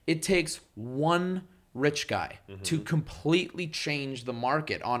higher. It takes one rich guy to completely change the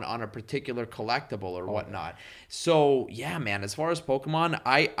market on a particular collectible or whatnot. So yeah, man, as far as Pokemon,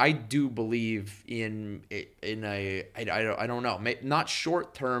 I do believe in I don't know, not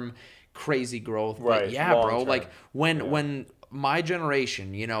short term crazy growth, but yeah, bro, term. Like when my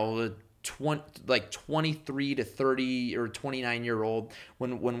generation, 23 to 30 or 29-year-old,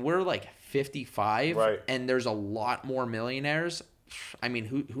 when we're like 55 and there's a lot more millionaires, I mean,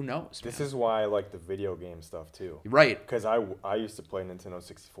 who knows? This is why I like the video game stuff too. Right. Because I used to play Nintendo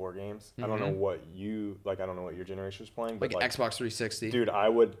 64 games. I don't know what you like. I don't know what your generation was playing. But like Xbox 360. Dude, I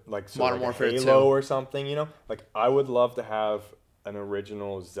would like Modern Warfare Halo 2 or something. Like I would love to have an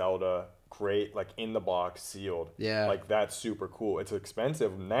original Zelda, great, like in the box, sealed. Yeah. Like that's super cool. It's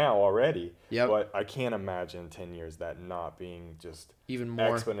expensive now already. Yep. But I can't imagine 10 years that not being just even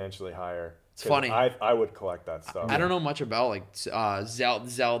more exponentially higher. It's funny. I would collect that stuff. I don't know much about like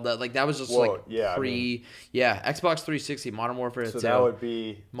Zelda. Like that was just Xbox 360, Modern Warfare 2. So that would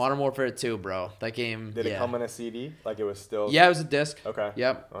be Modern Warfare 2, bro. That game. Did it come in a CD? Like it was still? Yeah, it was a disc. Okay.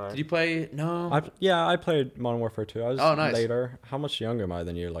 Yep. Right. Did you play? No. I played Modern Warfare 2. I was nice. later. How much younger am I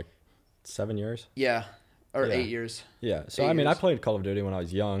than you? Like 7 years? Yeah. Or 8 years. Yeah. So I mean, I played Call of Duty when I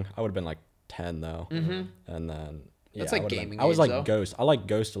was young. I would have been like 10 though. Mm-hmm. And then. Yeah, that's like gaming. I was like though. Ghost. I like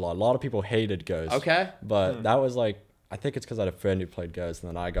Ghost a lot. A lot of people hated Ghost. Okay. But that was like, I think it's because I had a friend who played Ghost, and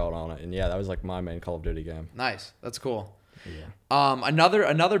then I got on it, and yeah, that was like my main Call of Duty game. Nice. That's cool. Yeah.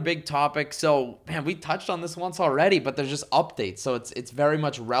 Another big topic. So man, we touched on this once already, but there's just updates, so it's very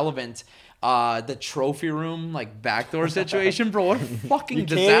much relevant. The trophy room like backdoor situation, bro. What a fucking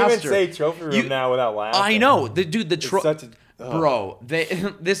disaster! You can't even say trophy room now without laughing. I know, Bro,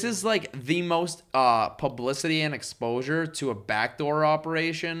 this is like the most publicity and exposure to a backdoor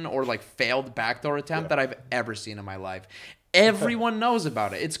operation or like failed backdoor attempt that I've ever seen in my life. Everyone knows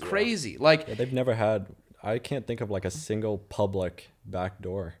about it. It's crazy. Like they've never had. I can't think of like a single public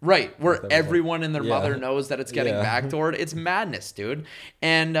backdoor. Right, where everyone and their mother knows that it's getting backdoored. It's madness, dude.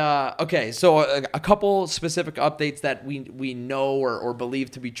 And okay, so a couple specific updates that we know or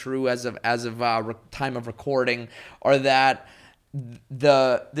believe to be true as of time of recording are that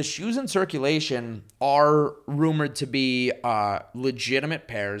the shoes in circulation are rumored to be legitimate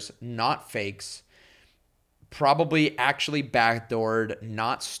pairs, not fakes. Probably actually backdoored,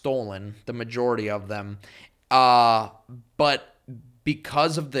 not stolen, the majority of them. But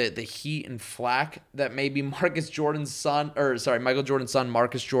because of the heat and flack that maybe Michael Jordan's son,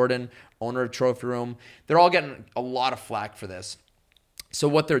 Marcus Jordan, owner of Trophy Room, they're all getting a lot of flack for this. So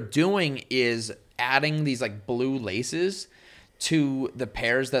what they're doing is adding these like blue laces to the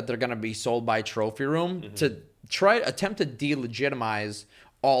pairs that they're going to be sold by Trophy Room to attempt to delegitimize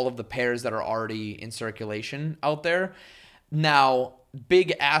all of the pairs that are already in circulation out there. Now,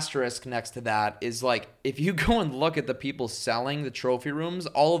 big asterisk next to that is like, if you go and look at the people selling the trophy rooms,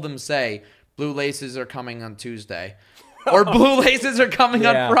 all of them say blue laces are coming on Tuesday or blue laces are coming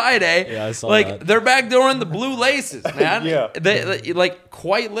on Friday. Yeah, I saw like that. they're backdooring the blue laces, man. Yeah. Like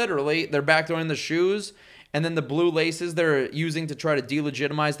quite literally, they're backdooring the shoes. And then the blue laces they're using to try to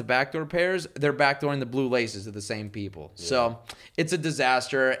delegitimize the backdoor pairs, they're backdooring the blue laces to the same people. Yeah. So it's a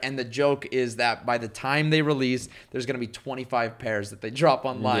disaster. And the joke is that by the time they release, there's going to be 25 pairs that they drop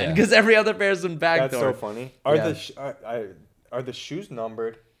online because every other pair's been backdoored. That's so funny. Are the shoes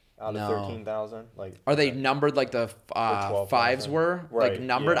numbered out of 13,000? Like, are they numbered like the fives were? Right. Like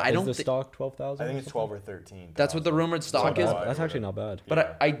numbered? Yeah. I don't think the stock 12,000. I think it's 12 or 13. That's what the rumored stock is. That's actually not bad.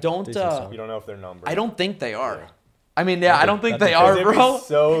 But I don't. You don't know if they're numbered. I don't think they are. Yeah. I mean, I don't think they are, bro. It'd be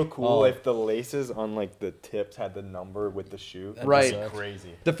so cool if the laces on like the tips had the number with the shoe. Right.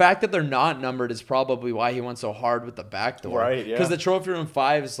 Crazy. The fact that they're not numbered is probably why he went so hard with the backdoor. Right. Yeah. Because the Trophy Room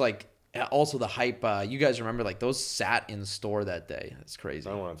 5 is like. Also, the hype. You guys remember, like those sat in store that day. That's crazy.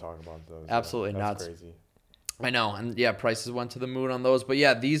 I don't want to talk about those. Absolutely That's nuts. Crazy. I know, and prices went to the moon on those. But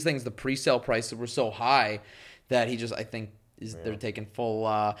yeah, these things, the pre-sale prices were so high that he just, I think, they're taking full.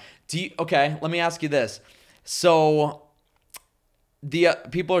 Okay, let me ask you this. So, the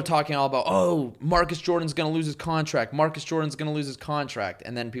people are talking all about, oh, Marcus Jordan's gonna lose his contract. Marcus Jordan's gonna lose his contract,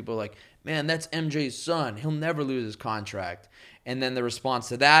 and then people are like, man, that's MJ's son. He'll never lose his contract. And then the response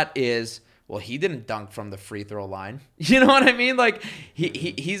to that is, well, he didn't dunk from the free throw line. You know what I mean? Like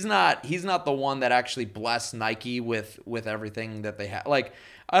he's not the one that actually blessed Nike with everything that they had. Like,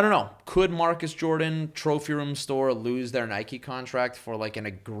 I don't know. Could Marcus Jordan, Trophy Room Store, lose their Nike contract for like an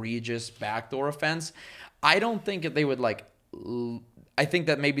egregious backdoor offense? I don't think that they would like. I think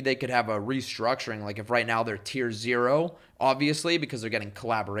that maybe they could have a restructuring. Like if right now they're tier 0, obviously because they're getting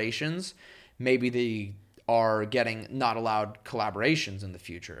collaborations, maybe they are getting not allowed collaborations in the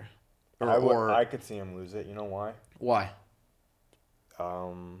future. I could see him lose it. You know why? Why?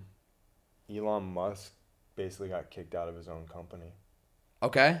 Elon Musk basically got kicked out of his own company.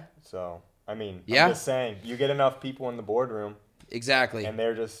 Okay. So, I mean, yeah. I'm just saying, you get enough people in the boardroom. Exactly. And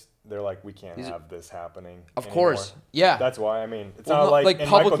they're like, we can't have this happening. Of anymore. Course. Yeah. That's why, I mean, it's not like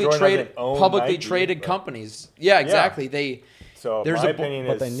publicly Nike, traded companies. Yeah, exactly. Yeah. So, my opinion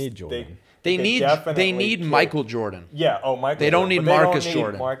is but they need Jordan. They need Michael Jordan. Yeah. Oh, Michael. They don't need Marcus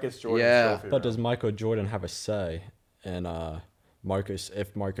Jordan. Marcus Jordan. Yeah. But does Michael Jordan have a say in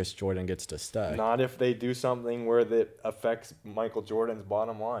if Marcus Jordan gets to stay? Not if they do something where that affects Michael Jordan's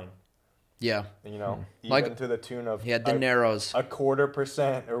bottom line. Yeah. You know, like, even to the tune of he had dineros. a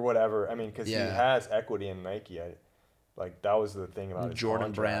 0.25% or whatever. I mean, because he has equity in Nike. That was the thing about his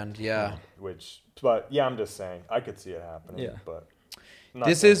Jordan contract, brand. Yeah. But yeah, I'm just saying, I could see it happening. Yeah. But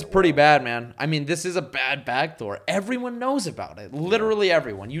this is pretty bad, man. I mean, this is a bad backdoor. Everyone knows about it. Literally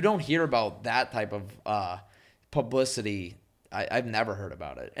everyone. You don't hear about that type of publicity. I've never heard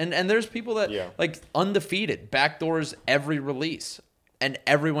about it. And there's people that like undefeated backdoors every release, and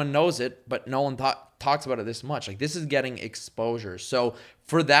everyone knows it, but no one talks about it this much. Like, this is getting exposure. So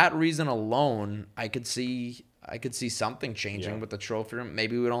for that reason alone, I could see something changing with the trophy room.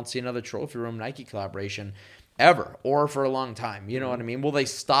 Maybe we don't see another trophy room Nike collaboration ever, or for a long time. You know what I mean? Will they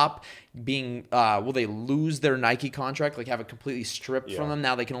stop being will they lose their Nike contract, like have it completely stripped from them?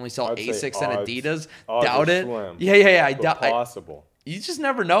 Now they can only sell Asics and Adidas. Doubt it. Slim, I doubt possible. You just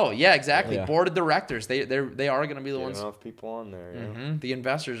never know. Yeah, exactly. Yeah. Board of directors, they are going to be the ones. Enough people on there. Yeah. Mm-hmm. The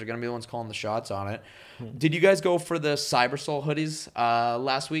investors are going to be the ones calling the shots on it. Did you guys go for the Cybersole hoodies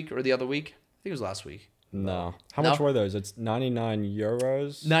last week or the other week? I think it was last week. No. How much were those? It's 99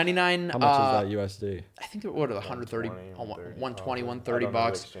 euros. 99. How much is that USD? I think it was 130, 120, 130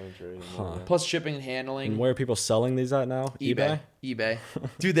 bucks. bucks. Huh. Plus shipping and handling. And where are people selling these at now? eBay.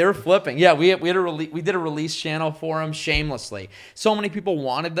 Dude, they were flipping. Yeah, we did a release channel for them shamelessly. So many people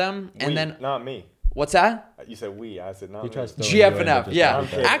wanted them, and then not me. What's that? You said we. I said not me. GFNF. Yeah.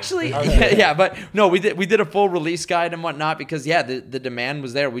 Actually, yeah, but no, we did a full release guide and whatnot because the demand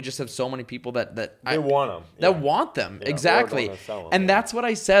was there. We just have so many people that they want them. That want them. Exactly. And that's what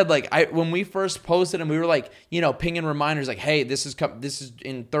I said. Like when we first posted and we were like, pinging reminders like, hey, this is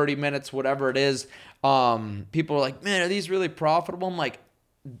in 30 minutes, whatever it is. People were like, man, are these really profitable? I'm like,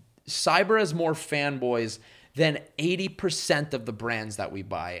 Cyber has more fanboys than 80% of the brands that we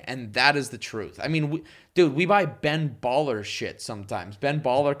buy. And that is the truth. I mean, we buy Ben Baller shit sometimes. Ben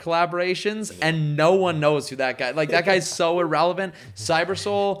Baller collaborations, and no one knows who that guy. Like, that guy's so irrelevant.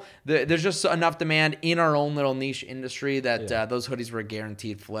 Cybersole, there's just enough demand in our own little niche industry that those hoodies were a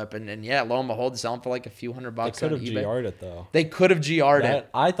guaranteed flip. And lo and behold, selling for like a few $100 on eBay. They could have GR'd it, though. They could have GR'd it.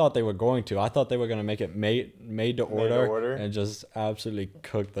 I thought they were going to. I thought they were going to make it made to order and just absolutely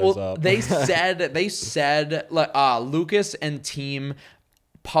cook those up. They said Lucas and team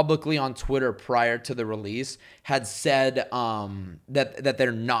publicly on Twitter prior to the release had said that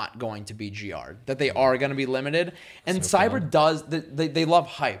they're not going to be GR'd, that they are going to be limited. And so Cyber does, they love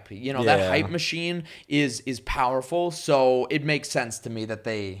hype. That hype machine is powerful. So it makes sense to me that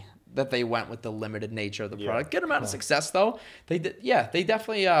they went with the limited nature of the product. Good amount of success though. They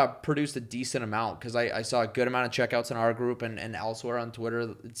definitely produced a decent amount because I saw a good amount of checkouts in our group and elsewhere on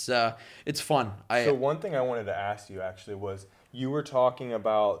Twitter. It's fun. So one thing I wanted to ask you actually was, you were talking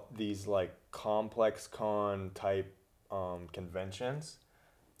about these like complex con type conventions.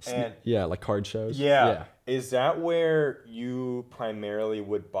 And like card shows. Yeah. Is that where you primarily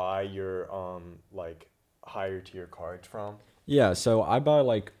would buy your like higher tier cards from? Yeah, so I buy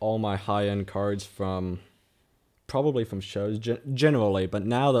like all my high-end cards probably from shows generally, but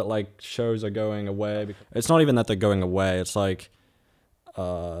now that like shows are going away, it's not even that they're going away, it's like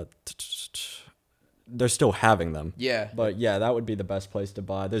they're still having them. Yeah. But yeah, that would be the best place to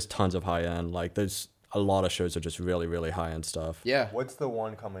buy. There's tons of high-end, like there's a lot of shows are just really, really high end stuff. Yeah. What's the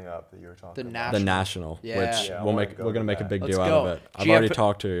one coming up that you were talking The about? The National, Yeah. which Yeah, I we're wanna go gonna to make a that. big Let's deal out go. of it. I've GF already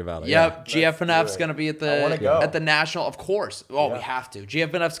talked to you about it. Yep, do GFNF's it. gonna be at I wanna the go. National, of course. Oh, we Yeah. have to.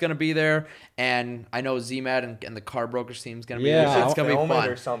 GFNF's gonna be there, and I know ZMAD and the Car Brokers team's gonna be Yeah, there. So it's I'll gonna be Film it fun,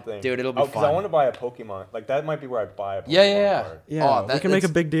 or something. dude. It'll be Because I fun. want to buy a Pokemon. Like that might be where I buy a Pokemon Yeah. card. Yeah, Oh, we can make a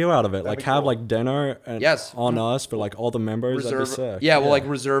that's- big deal out of it. Like be have cool. like dinner and Yes. on us for like all the members. That'd be sick. Yeah, we'll like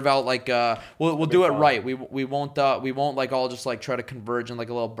reserve out like we'll do it fun. right. We won't like all just like try to converge in like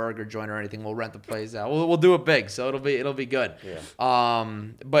a little burger joint or anything. We'll rent the place out. We'll do it big, so it'll be good. Yeah.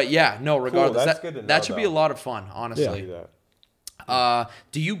 But yeah, no, regardless, That's that, good to know, that should be a though. lot of fun, honestly. Do that.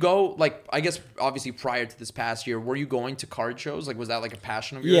 Do you go like I guess obviously prior to this past year, were you going to card shows? Like was that like a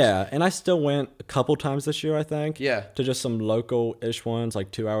passion of yours? Yeah, and I still went a couple times this year, I think. Yeah. To just some local-ish ones,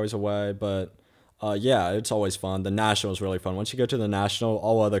 like 2 hours away. But yeah, it's always fun. The National is really fun. Once you go to the National,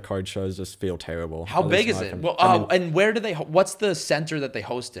 all other card shows just feel terrible. How At big least is in my it? opinion. Well, and where do they? What's the center that they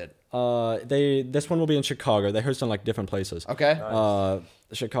hosted? This one will be in Chicago. They host in like different places. Okay.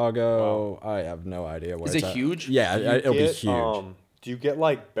 Chicago, I have no idea where Is it's it at. huge? Yeah, Do you it'll be get, huge. Do you get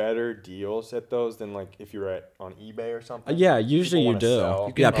like better deals at those than like if you're on eBay or something? Yeah, usually People you wanna do. sell.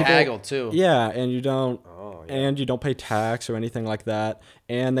 You can yeah, people, haggle too. Yeah, and you don't. Oh, yeah. And you don't pay tax or anything like that,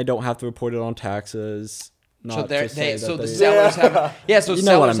 and they don't have to report it on taxes. So Not they're to say so that the they- sellers have so You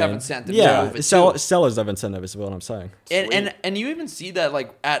know what I sellers have mean. incentive to Yeah, move it too. sellers have incentive is what I'm saying. And you even see that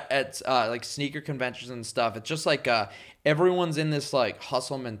like at like sneaker conventions and stuff. It's just like everyone's in this like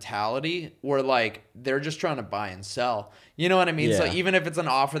hustle mentality where like they're just trying to buy and sell. You know what I mean? So Yeah. even if it's an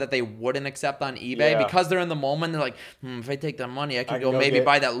offer that they wouldn't accept on eBay, Yeah. because they're in the moment, they're like, if I take that money, I can can go go maybe get-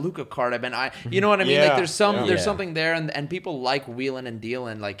 buy that Luca card. You know what I mean? Yeah, Like there's yeah. there's Yeah. something there, and people like wheeling and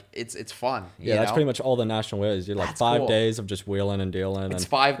dealing. Like it's fun. Yeah, you that's know? pretty much all the National is. You're like That's 5 cool. days of just wheeling and dealing. It's and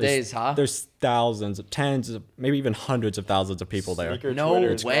 5 there's- days, huh? There's thousands, tens, of, maybe even hundreds of thousands of people there. Sneaker No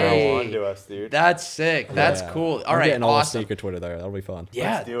Twitter's way. on to us, dude. That's sick. That's Yeah. cool. All I'm right, getting all awesome. the sneaker Twitter there. That'll be fun.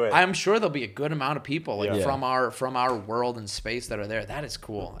 Yeah, Let's do it. I'm sure there'll be a good amount of people like Yeah. from our world and space that are there. That is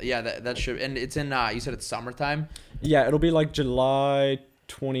cool. Yeah, that should. And it's in. You said it's summertime. Yeah, it'll be like July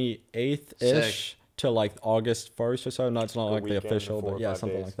 28th ish Sick. to like August 1st or so. No, it's not like the weekend, official, 4 or but yeah, 5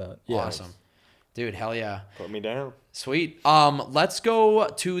 something days. like that. Yeah. Awesome, dude. Hell yeah. Put me down. Sweet. Let's go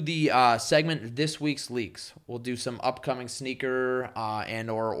to the segment this week's leaks. We'll do some upcoming sneaker and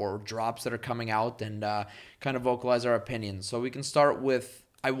or drops that are coming out and kind of vocalize our opinions. So we can start with.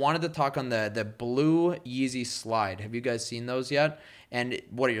 I wanted to talk on the blue Yeezy Slide. Have you guys seen those yet? And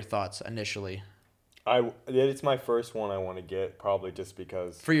what are your thoughts initially It's my first one I want to get, probably just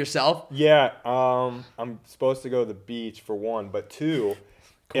because. for yourself? Yeah, I'm supposed to go to the beach for one, but two,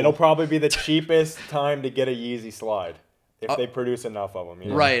 it'll probably be the cheapest time to get a Yeezy Slide if they produce enough of them. You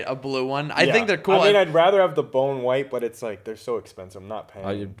know? Right, a blue one. I Yeah. think they're cool. I mean, I'd rather have the bone white, but it's like they're so expensive. I'm not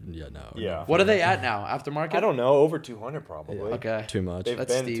paying. Yeah, no. Yeah. What are they at now? Aftermarket? I don't know, over 200 probably. Okay. Too much. They've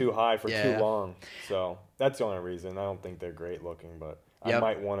That's been steep. too high for Yeah. too long, so that's the only reason. I don't think they're great looking, but Yep. I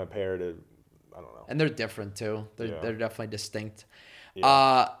might want a pair to. I don't know. And they're different too. They're Yeah. they're definitely distinct.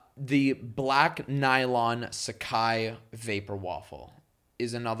 Yeah. The black nylon Sakai Vapor Waffle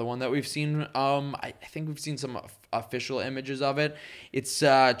is another one that we've seen. I think we've seen some official images of it. It's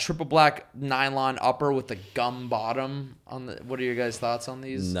triple black nylon upper with the gum bottom. What are your guys' thoughts on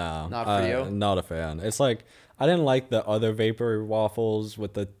these? No, not for you. Not a fan. It's like I didn't like the other vapor waffles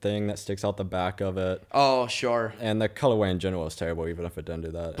with the thing that sticks out the back of it, Oh, sure. and the colorway in general is terrible. Even if it didn't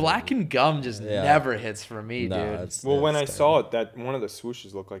do that, Black and gum just Yeah. never hits for me, no, dude. it's Well, when I it's saw it, that one of the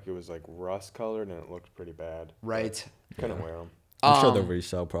swooshes looked like it was like rust colored, and it looked pretty bad. Right. Couldn't wear them. I'm sure they'll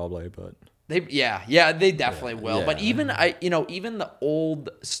resell probably, but They they definitely will. But Yeah. even the old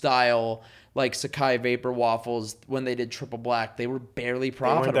style like Sakai Vapor Waffles when they did triple black, they were barely weren't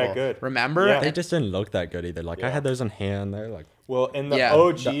profitable. that good. Remember? Yeah. they just didn't look that good either. Like I Yeah. had those in hand. They're like Well, and the Yeah.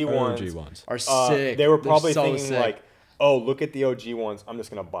 OG the ones, OG ones. Are sick. they were They're probably so thinking sick. like, "Oh, look at the OG ones. I'm just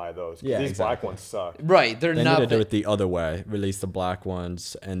gonna buy those." 'Cause Yeah, these black exactly. ones suck. Right, they're They not. need to do it the other way. Release the black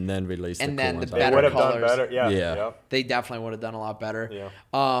ones and then release And the then cool the ones. They better would have done colors. better. Yeah. Yeah. Yep. They definitely would have done a lot better.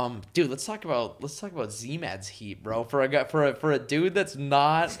 Yeah. Dude, let's talk about ZMAD's heat, bro. For a dude that's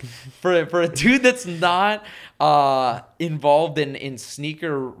not for a dude that's not involved in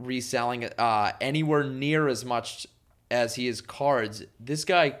sneaker reselling anywhere near as much as he is cards. This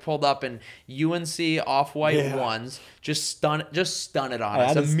guy pulled up in UNC off-white Yeah. ones, just stun it on I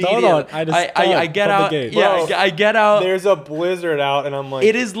us had to stun immediately. on- I had to I stun get from the out. gate. Yeah, Bro, I get out. There's a blizzard out, and I'm like,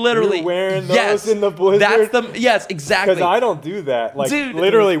 It is literally "You're wearing those yes, in the blizzard." Yes, exactly. Because I don't do that. Like, Dude.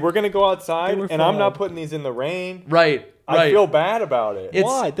 literally, we're gonna go outside, They were and I'm not fine. putting these in the rain. Right. I Right. feel bad about it. It's-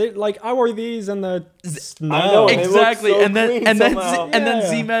 Why? They, like, I wore these in the snow. I know, and they look Exactly, so and then clean and then somehow. and then Yeah.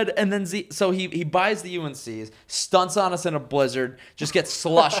 Z-Med and then Z. So he buys the UNCs, stunts on us in a blizzard, just gets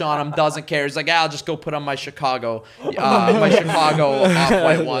slush on him, doesn't care. He's like, I'll just go put on my Chicago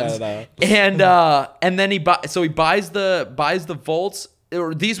off-white ones, no. and then he buys the Volts.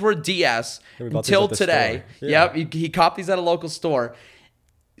 Or these were DS Yeah, we bought these until at the today. store. Yeah. Yep, he copped these at a local store.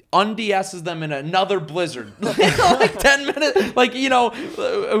 Unds's them in another blizzard, like 10 minutes. Like,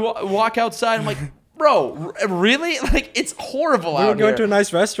 walk outside. I'm like, bro, really? Like, it's horrible We out were going here. to a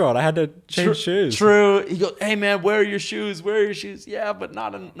nice restaurant. I had to change shoes. True. He goes, hey man, where are your shoes? Where are your shoes? Yeah, but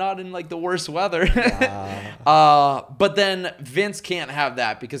not in like the worst weather. But then Vince can't have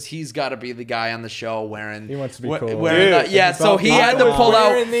that because he's got to be the guy on the show wearing. He wants to be we- cool. wearing Dude, yeah, so he had to I was pull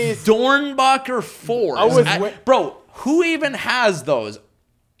out wearing these. Dornbacher 4s. I was Bro, who even has those?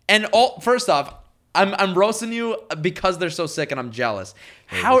 And first off, I'm roasting you because they're so sick and I'm jealous.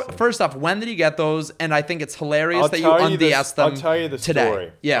 First off, when did you get those? And I think it's hilarious that you unds them I'll tell you the today.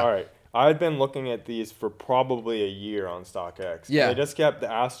 story. Yeah. All right. I've been looking at these for probably a year on StockX. Yeah. And the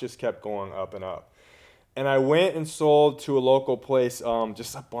ass just kept going up and up. And I went and sold to a local place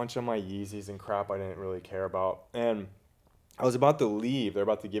just a bunch of my Yeezys and crap I didn't really care about. And I was about to leave. They're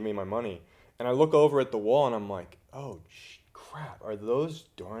about to give me my money. And I look over at the wall and I'm like, oh, crap. Are those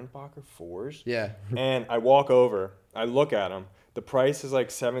Dornbacher 4s? Yeah. And I walk over. I look at them. The price is like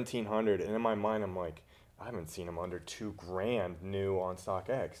 $1,700. And in my mind, I'm like, I haven't seen them under $2,000 new on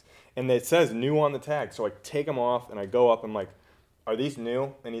StockX. And it says new on the tag. So I take them off and I go up. I'm like, are these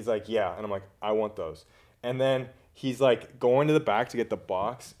new? And he's like, yeah. And I'm like, I want those. And then he's like going to the back to get the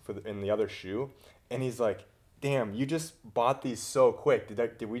box in the other shoe. And he's like, damn, you just bought these so quick.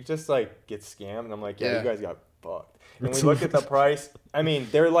 Did we just like get scammed? And I'm like, yeah. You guys got fucked. And we looked at the price. I mean,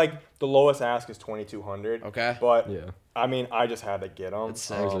 they're like the lowest ask is $2,200. Okay. But Yeah. I mean, I just had to get them. It's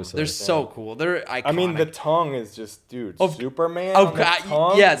sick. Those are They're sick. so cool. They're iconic. I mean, the tongue is just, dude, Oh, Superman Oh on the God!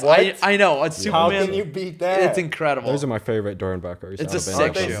 tongue? Yes, What? I know. It's How Superman. can you beat that? It's incredible. Those are my favorite Dornbachers. It's out a of sick any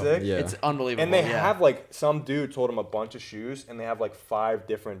Aren't they of them. sick? Yeah. It's unbelievable. And they yeah. have like some dude told him a bunch of shoes, and they have like 5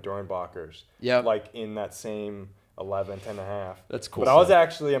 different Dornbachers. Yep. Like in that same 10 and a half. That's cool. But I was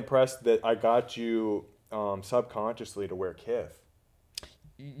actually impressed that I got you subconsciously to wear Kith.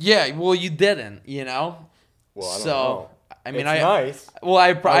 Yeah, well, you didn't, you know. Well, I don't So, know. I mean, it's nice. Well,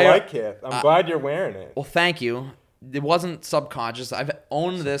 I like Kith. I'm glad you're wearing it. Well, thank you. It wasn't subconscious. I've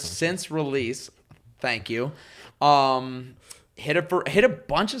owned this since release. Thank you. Hit a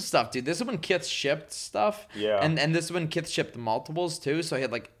bunch of stuff, dude. This is when Kith shipped stuff. Yeah. And this is when Kith shipped multiples too. So he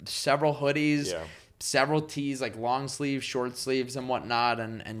had like several hoodies, Yeah. several tees, like long sleeves, short sleeves, and whatnot.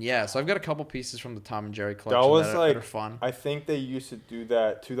 And yeah, so I've got a couple pieces from the Tom and Jerry collection That was that like are fun. I think they used to do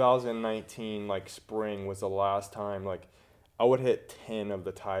that. 2019, like spring, was the last time. Like I would hit 10 of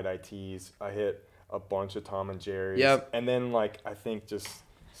the tie-dye tees. I hit a bunch of Tom and Jerry's. Yep. And then like I think just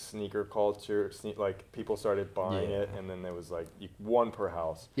sneaker culture, like people started buying it, and then there was like one per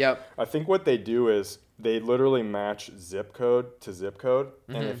house. Yep. I think what they do is they literally match zip code to zip code,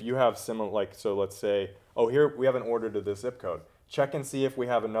 and if you have similar, like, so let's say, oh, here we have an order to this zip code. Check and see if we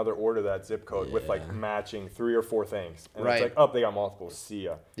have another order to that zip code with like matching 3 or 4 things. And Right. it's like, oh, they got multiple. See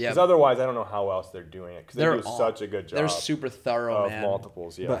ya. Yeah. Because otherwise, I don't know how else they're doing it. Because they do all- such a good job They're super thorough, of man.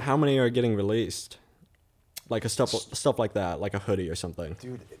 multiples. Yeah. But how many are getting released? Like stuff like that, like a hoodie or something.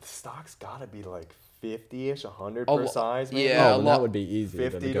 Dude, the stock's got to be like 50-ish, 100 Oh, per size, maybe. yeah. Oh, lot- that would be easy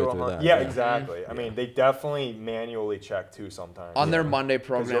 50 to to go through 100. that. Yeah, exactly. I mean, they definitely manually check too sometimes. On their Yeah. Monday 'Cause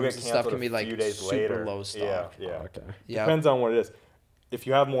you'll programs get and stuff canceled can be a like few days super later. low stock. Yeah, yeah. Okay. Yeah. Depends on what it is. If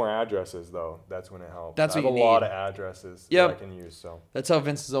you have more addresses, though, that's when it helps. That's I what have you a lot need. of addresses Yep. that I can use. So That's how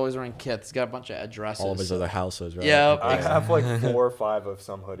Vince is always wearing kits. He's got a bunch of addresses. All of his other houses, right? Yeah. I have like 4 or 5 of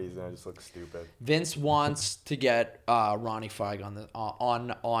some hoodies, and I just look stupid. Vince wants to get Ronnie Feig on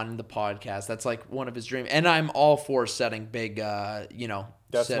the podcast. That's like one of his dreams, and I'm all for setting big, That's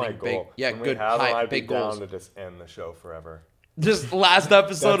setting my big, goal. yeah, when good, we have them, high, I'd big be goals. down to just end the show forever. Just last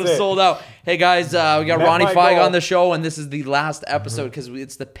episode That's is it. sold out. Hey guys, we got Met Ronnie my Feig goal. on the show, and this is the last episode because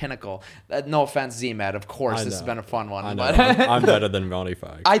it's the pinnacle. No offense, Z-Med, of course, I this has know. been a fun one. I know. But I'm better than Ronnie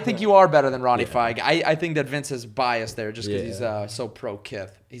Feig. I think you are better than Ronnie Feig. I think that Vince is biased there just because Yeah. he's so pro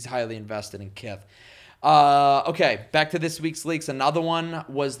Kith. He's highly invested in Kith. Okay, back to this week's leaks. Another one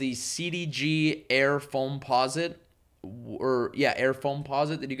was the CDG Air Foamposite. Air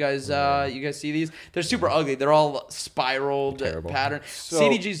Foamposite. Did you guys see these? They're super ugly. They're all spiraled Terrible. pattern. So,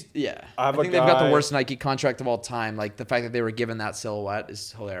 CDG's I I think they've got the worst Nike contract of all time. Like the fact that they were given that silhouette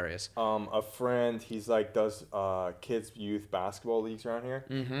is hilarious. A friend, he's like does kids youth basketball leagues around here,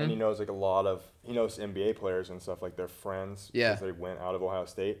 and he knows like he knows NBA players and stuff, like they're friends Yeah. because they went out of Ohio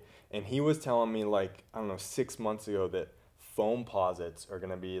State, and he was telling me like, I don't know, 6 months ago that Foamposites are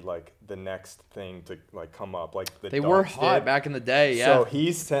gonna be like the next thing to like come up, like the They were Dunks hot did. back in the day. Yeah. So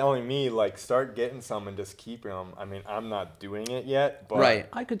he's telling me like start getting some and just keep them. I mean, I'm not doing it yet, but Right.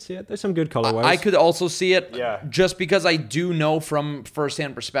 I could see it. There's some good colorways. I could also see it Yeah. just because I do know from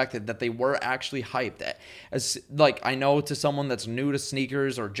firsthand perspective that they were actually hyped. As like I know to someone that's new to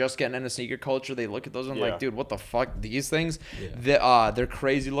sneakers or just getting into sneaker culture, they look at those and Yeah. like, dude, what the fuck? These things? Yeah. They're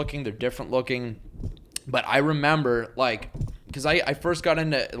crazy looking, they're different looking. But I remember like because I first got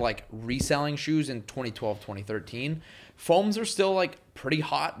into like reselling shoes in 2012, 2013. Foams are still like pretty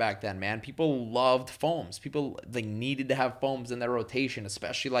hot back then, man. People loved foams. People like needed to have foams in their rotation,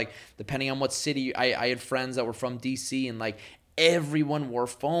 especially like depending on what city. I had friends that were from DC and like everyone wore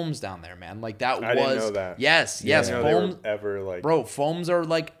foams down there, man. Like that I was didn't know that. yes, I yes. didn't know they Foams, were ever like bro. Foams are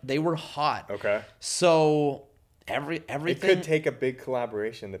like they were hot. okay. So It everything. could take a big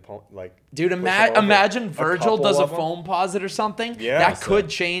collaboration to like. Dude, push it over. imagine A Virgil couple does a of them. Foamposite or something. Yeah. That could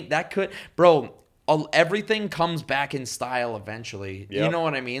change. That could, bro. Everything comes back in style eventually. You Yep. know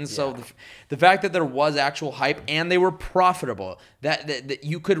what I mean? So the fact that there was actual hype and they were profitable, that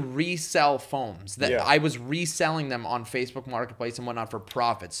you could resell foams. That Yeah. I was reselling them on Facebook Marketplace and whatnot for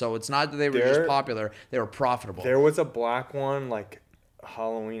profit. So it's not that they were just There- popular; they were profitable. There was a black one like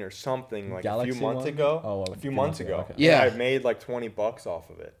Halloween or something like a Galaxy few months one? ago. Oh, a few months ago. okay. Yeah. And I made like $20 off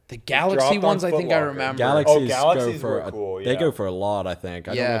of it. The It Galaxy dropped on ones, I think I Foot Locker. remember. Galaxies, Galaxies go were for cool, they yeah. go for a lot. I think.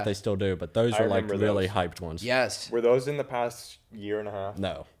 I don't know Yeah. if they still do, but those I were like remember really those. hyped ones. Yes. Were those in the past year and a half?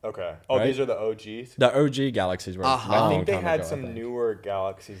 No, Okay. Oh, Right? these are the OGs. the OG Galaxies were. Uh-huh. A long I think they time had ago, I some think. newer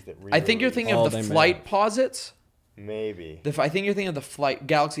Galaxies that. I think you're thinking Oh, of the they may Flight Posits. maybe. I think you're thinking of the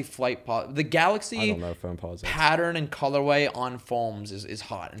Galaxy Flight Pod. The I Galaxy don't know Foamposites. pattern and colorway on foams is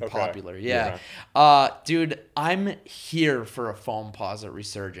hot and Okay. popular. Yeah. Yeah. Dude, I'm here for a Foamposite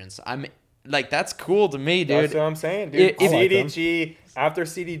resurgence. I'm like, that's cool to me, That's dude. what I'm saying, dude. If- CDG after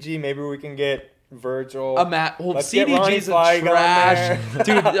CDG, maybe we can get Virgil. Well, Let's get Ronnie CDG's a Fly going trash. there.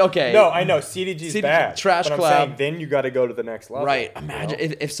 Dude, okay. No, I know CDG's CDG bad. trash but I'm collab. saying then you got to go to the next level. Right. you Imagine know?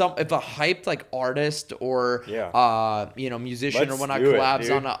 if a hyped like artist or Yeah. musician or Let's whatnot do it, collabs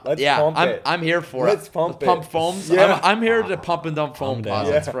dude. on a Let's pump it. I'm here for Let's it. pump Pump it. foams. Yeah. I'm here to pump and dump foam I'm down.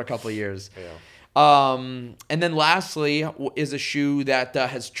 posits Yeah. for a couple of years. Yeah. And then lastly is a shoe that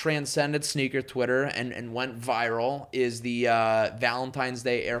has transcended sneaker Twitter and went viral is the Valentine's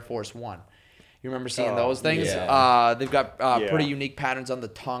Day Air Force One. You remember seeing Oh, those things? yeah. They've got Yeah. pretty unique patterns on the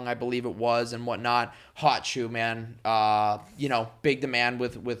tongue, I believe it was, and whatnot. Hot shoe, man. Big demand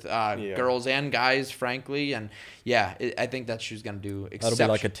with girls and guys, frankly. And yeah, I think that shoe's gonna do That'll exceptional.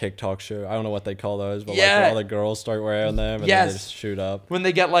 be like a TikTok shoe. I don't know what they call those, but Yeah. like all the girls start wearing them and then Yes. they just shoot up. When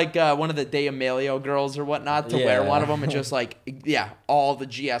they get like one of the D'Amelio girls or whatnot to wear Yeah. one of them, and just like all the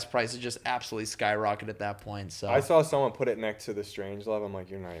GS prices just absolutely skyrocket at that point. So I saw someone put it next to the Strange Love. I'm like,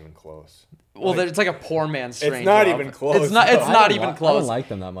 you're not even close. well, it's like a poor man's Strange not Love. even close, It's not. though. It's I not don't even I close. don't like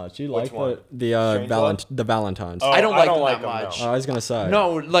them that much. You like one? the Strange Love? the Valentines. Oh, I don't like them like that them, much. no. I was gonna say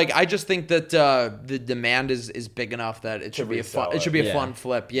No, like I just think that the demand is big enough that it should be a fun. resell It should be a Yeah. fun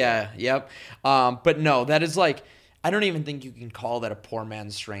flip. Yeah. Yep. But no, that is like. I don't even think you can call that a poor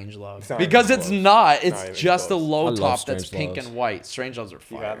man's Strange Love not because even it's close. not. Not It's even just a close. low I love top that's Strange pink Loves. and white. Strange Loves are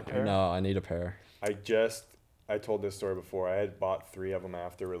You fire. have a pair? no, I need a pair. I told this story before. I had bought 3 of them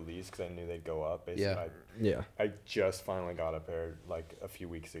after release because I knew they'd go up. Basically, Yeah. Yeah. I just finally got a pair like a few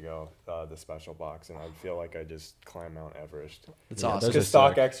weeks ago, the special box, and I feel like I just climbed Mount Everest. It's Yeah, awesome. those are Because sick.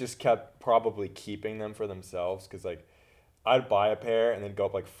 StockX just kept probably keeping them for themselves. Because like, I'd buy a pair and they'd go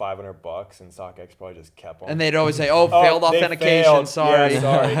up like $500, and StockX probably just kept them. And they'd always say, "Oh, failed they authentication. failed. Sorry, Yeah,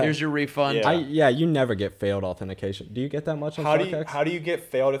 sorry." Here's your refund." Yeah. You never get failed authentication. Do you get that much on StockX? How do you get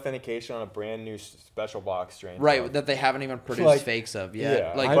failed authentication on a brand new special box Strange Right, Love? that they haven't even produced Like, fakes of yet.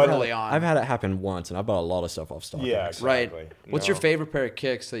 yeah, Like but- early on. I've had it happen once, and I bought a lot of stuff off StockX. Yeah, exactly. Right. What's your No. favorite pair of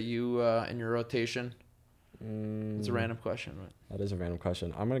kicks that you in your rotation? Mm, It's a random question. But. That is a random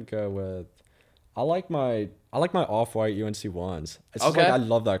question. I'm gonna go with. I like my off-white UNC ones. It's just Okay. like I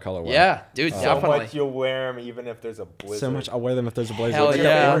love that colorway. Yeah, dude, So definitely. much you'll wear them even if there's a blizzard. So much. I wear them if there's a blazer. Hell What's your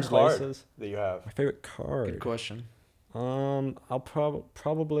yeah. favorite Card laces? that you have. My favorite card. Good question. I'll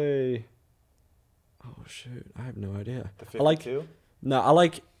probably. Oh shoot! I have no idea. The I like 52. no. I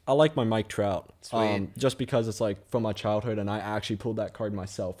like I like my Mike Trout. Sweet. Just because it's like from my childhood, and I actually pulled that card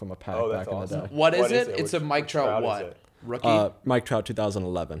myself from a pack Oh, back that's awesome. in the day. What is What is it? it? It's a Which- Mike which Trout Trout is what? it? Rookie? Mike Trout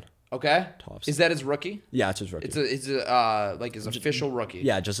 2011. Okay. Tops. Is that his rookie? Yeah, it's his rookie. It's like his official rookie.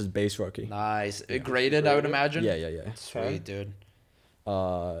 Yeah, just his base rookie. Nice. Graded, I would Graded? imagine. Yeah. Sweet, dude.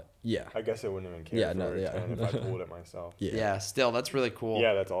 Yeah. I guess I wouldn't even care Yeah, if, no, it were yeah. 10 if I pulled it myself. Yeah. Yeah. Still, that's really cool.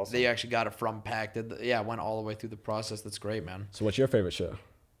 Yeah, that's awesome. They actually got it from pack. Went all the way through the process. That's great, man. So what's your favorite shoe?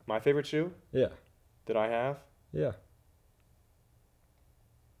 My favorite shoe Yeah. that I have? Yeah.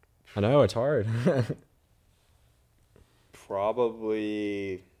 I know it's hard.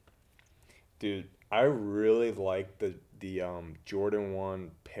 Probably, dude. I really like the Jordan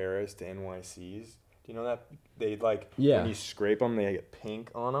 1 Paris to NYCs. Do you know that they like Yeah. when you scrape them, they get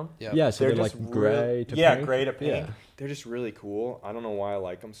pink on them. Yeah. Yeah, so they're just like gray to yeah, pink. gray to pink. Yeah. They're just really cool. I don't know why I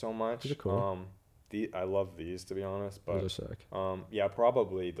like them so much. These are cool. I love these to be honest, Those but are sick. yeah,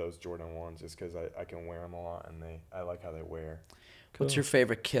 probably those Jordan 1s just because I can wear them a lot and I like how they wear. What's your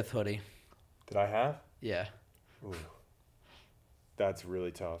favorite Kith hoodie? Did I have? Yeah, Ooh, that's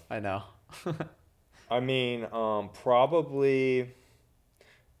really tough. I know. I mean, probably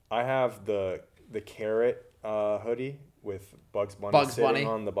I have the carrot hoodie with Bugs Bunny Bugs sitting Bunny?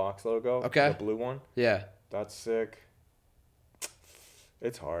 on the box logo. Okay. The blue one. Yeah. That's sick.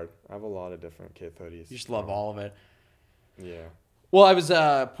 It's hard. I have a lot of different Kith hoodies. You just love all of it. Yeah. Well, I was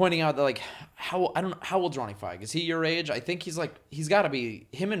pointing out that like I don't know how old's Ronnie Fike? Is he your age? I think he's got to be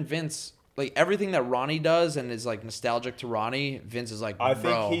him and Vince. Like everything that Ronnie does and is like nostalgic to Ronnie, Vince is like, I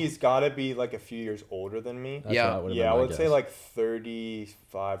bro. think he's got to be like a few years older than me. That's Yeah. what I would've Yeah, been I my would say guess. like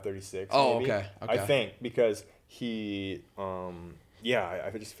 35, 36 Oh, maybe. okay, I okay. think because he yeah,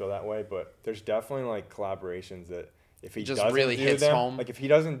 I just feel that way, but there's definitely like collaborations that if he Just doesn't really do hits them, home. like if he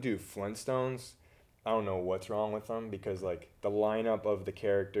doesn't do Flintstones, I don't know what's wrong with them because like the lineup of the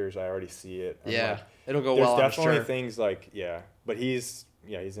characters, I already see it. And, Yeah, like, it'll go there's well. I'm definitely sure. things like but he's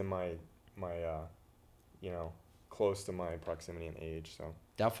in my close to my proximity and age, so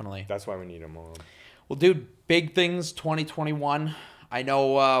Definitely. that's why we need him on. Well, dude, big things 2021. I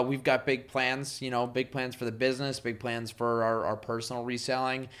know we've got big plans, big plans for the business, big plans for our personal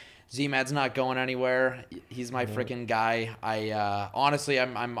reselling. Z-Mad's not going anywhere. He's my freaking guy. I honestly,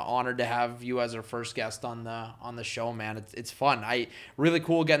 I'm honored to have you as our first guest on the show, man. It's fun. Really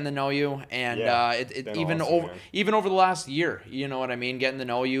cool getting to know you, and Yeah, it been even awesome, man. even over the last year, you know what I mean. Getting to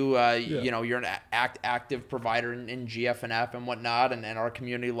know you, you're an active provider in GFNF and whatnot, and our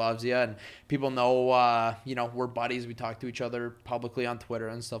community loves you, and people know we're buddies. We talk to each other publicly on Twitter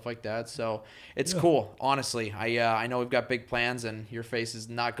and stuff like that. So it's cool. Honestly, I know we've got big plans, and your face is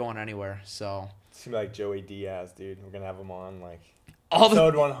not going anywhere. So It's gonna be like Joey Diaz, dude. We're gonna have him on like all the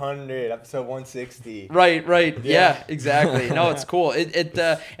episode 100, episode 160. right, Yeah. yeah, exactly. No, it's cool. And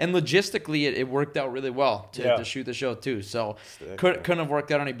logistically, it worked out really well to shoot the show too. So Sick, couldn't have worked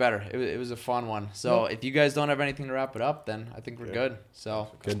out any better. It was a fun one. So if you guys don't have anything to wrap it up, then I think we're good. So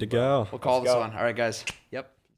Good to go. we'll call Let's this go. one. All right, guys. Yep.